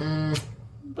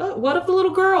 But what of the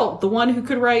little girl, the one who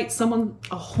could write someone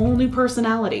a whole new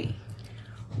personality?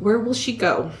 Where will she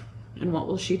go? And what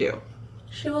will she do?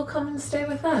 She will come and stay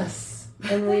with us.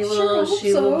 And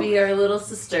she will be our little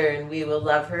sister, and we will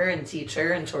love her and teach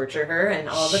her and torture her and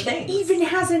all the things. She even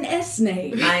has an S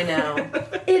name. I know.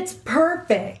 It's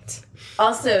perfect.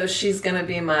 Also, she's gonna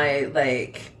be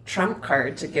my, trump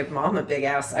card to give Mom a big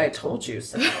ass I told you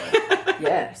so.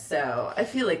 Yeah, so I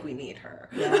feel like we need her.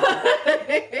 Yeah.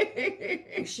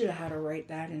 We should have had her write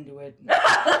that into it.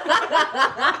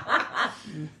 That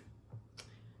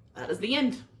is the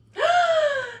end.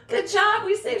 Good job,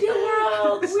 we saved the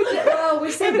world.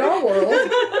 We saved our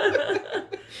world.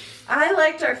 I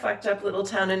liked our fucked up little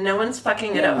town, and no one's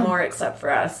fucking it up more except for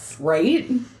us. Right?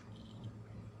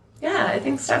 Yeah, I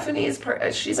think Stephanie is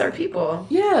she's our people.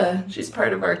 Yeah. She's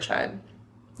part of our tribe.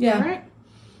 Yeah. All right.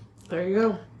 There you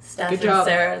go. Steph Good and job.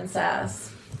 Sarah and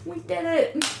Sass. We did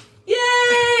it.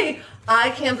 Yay!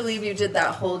 I can't believe you did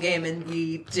that whole game and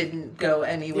we didn't go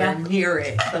anywhere near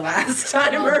it the last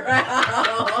time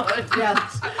around. Yeah.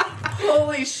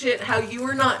 Holy shit, how you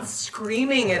were not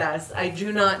screaming at us, I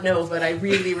do not know, but I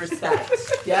really respect.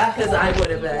 Yeah. Because I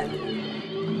would have been.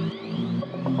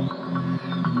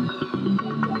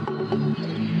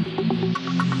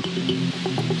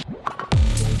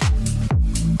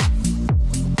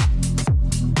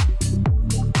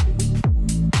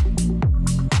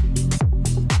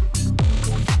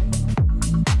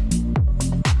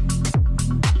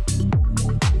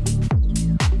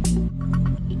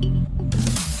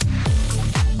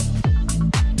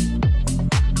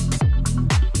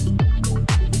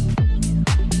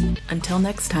 Until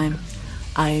next time,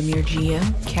 I am your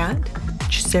GM, Kat.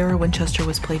 Sarah Winchester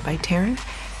was played by Taryn,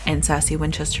 and Sassy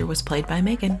Winchester was played by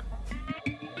Megan.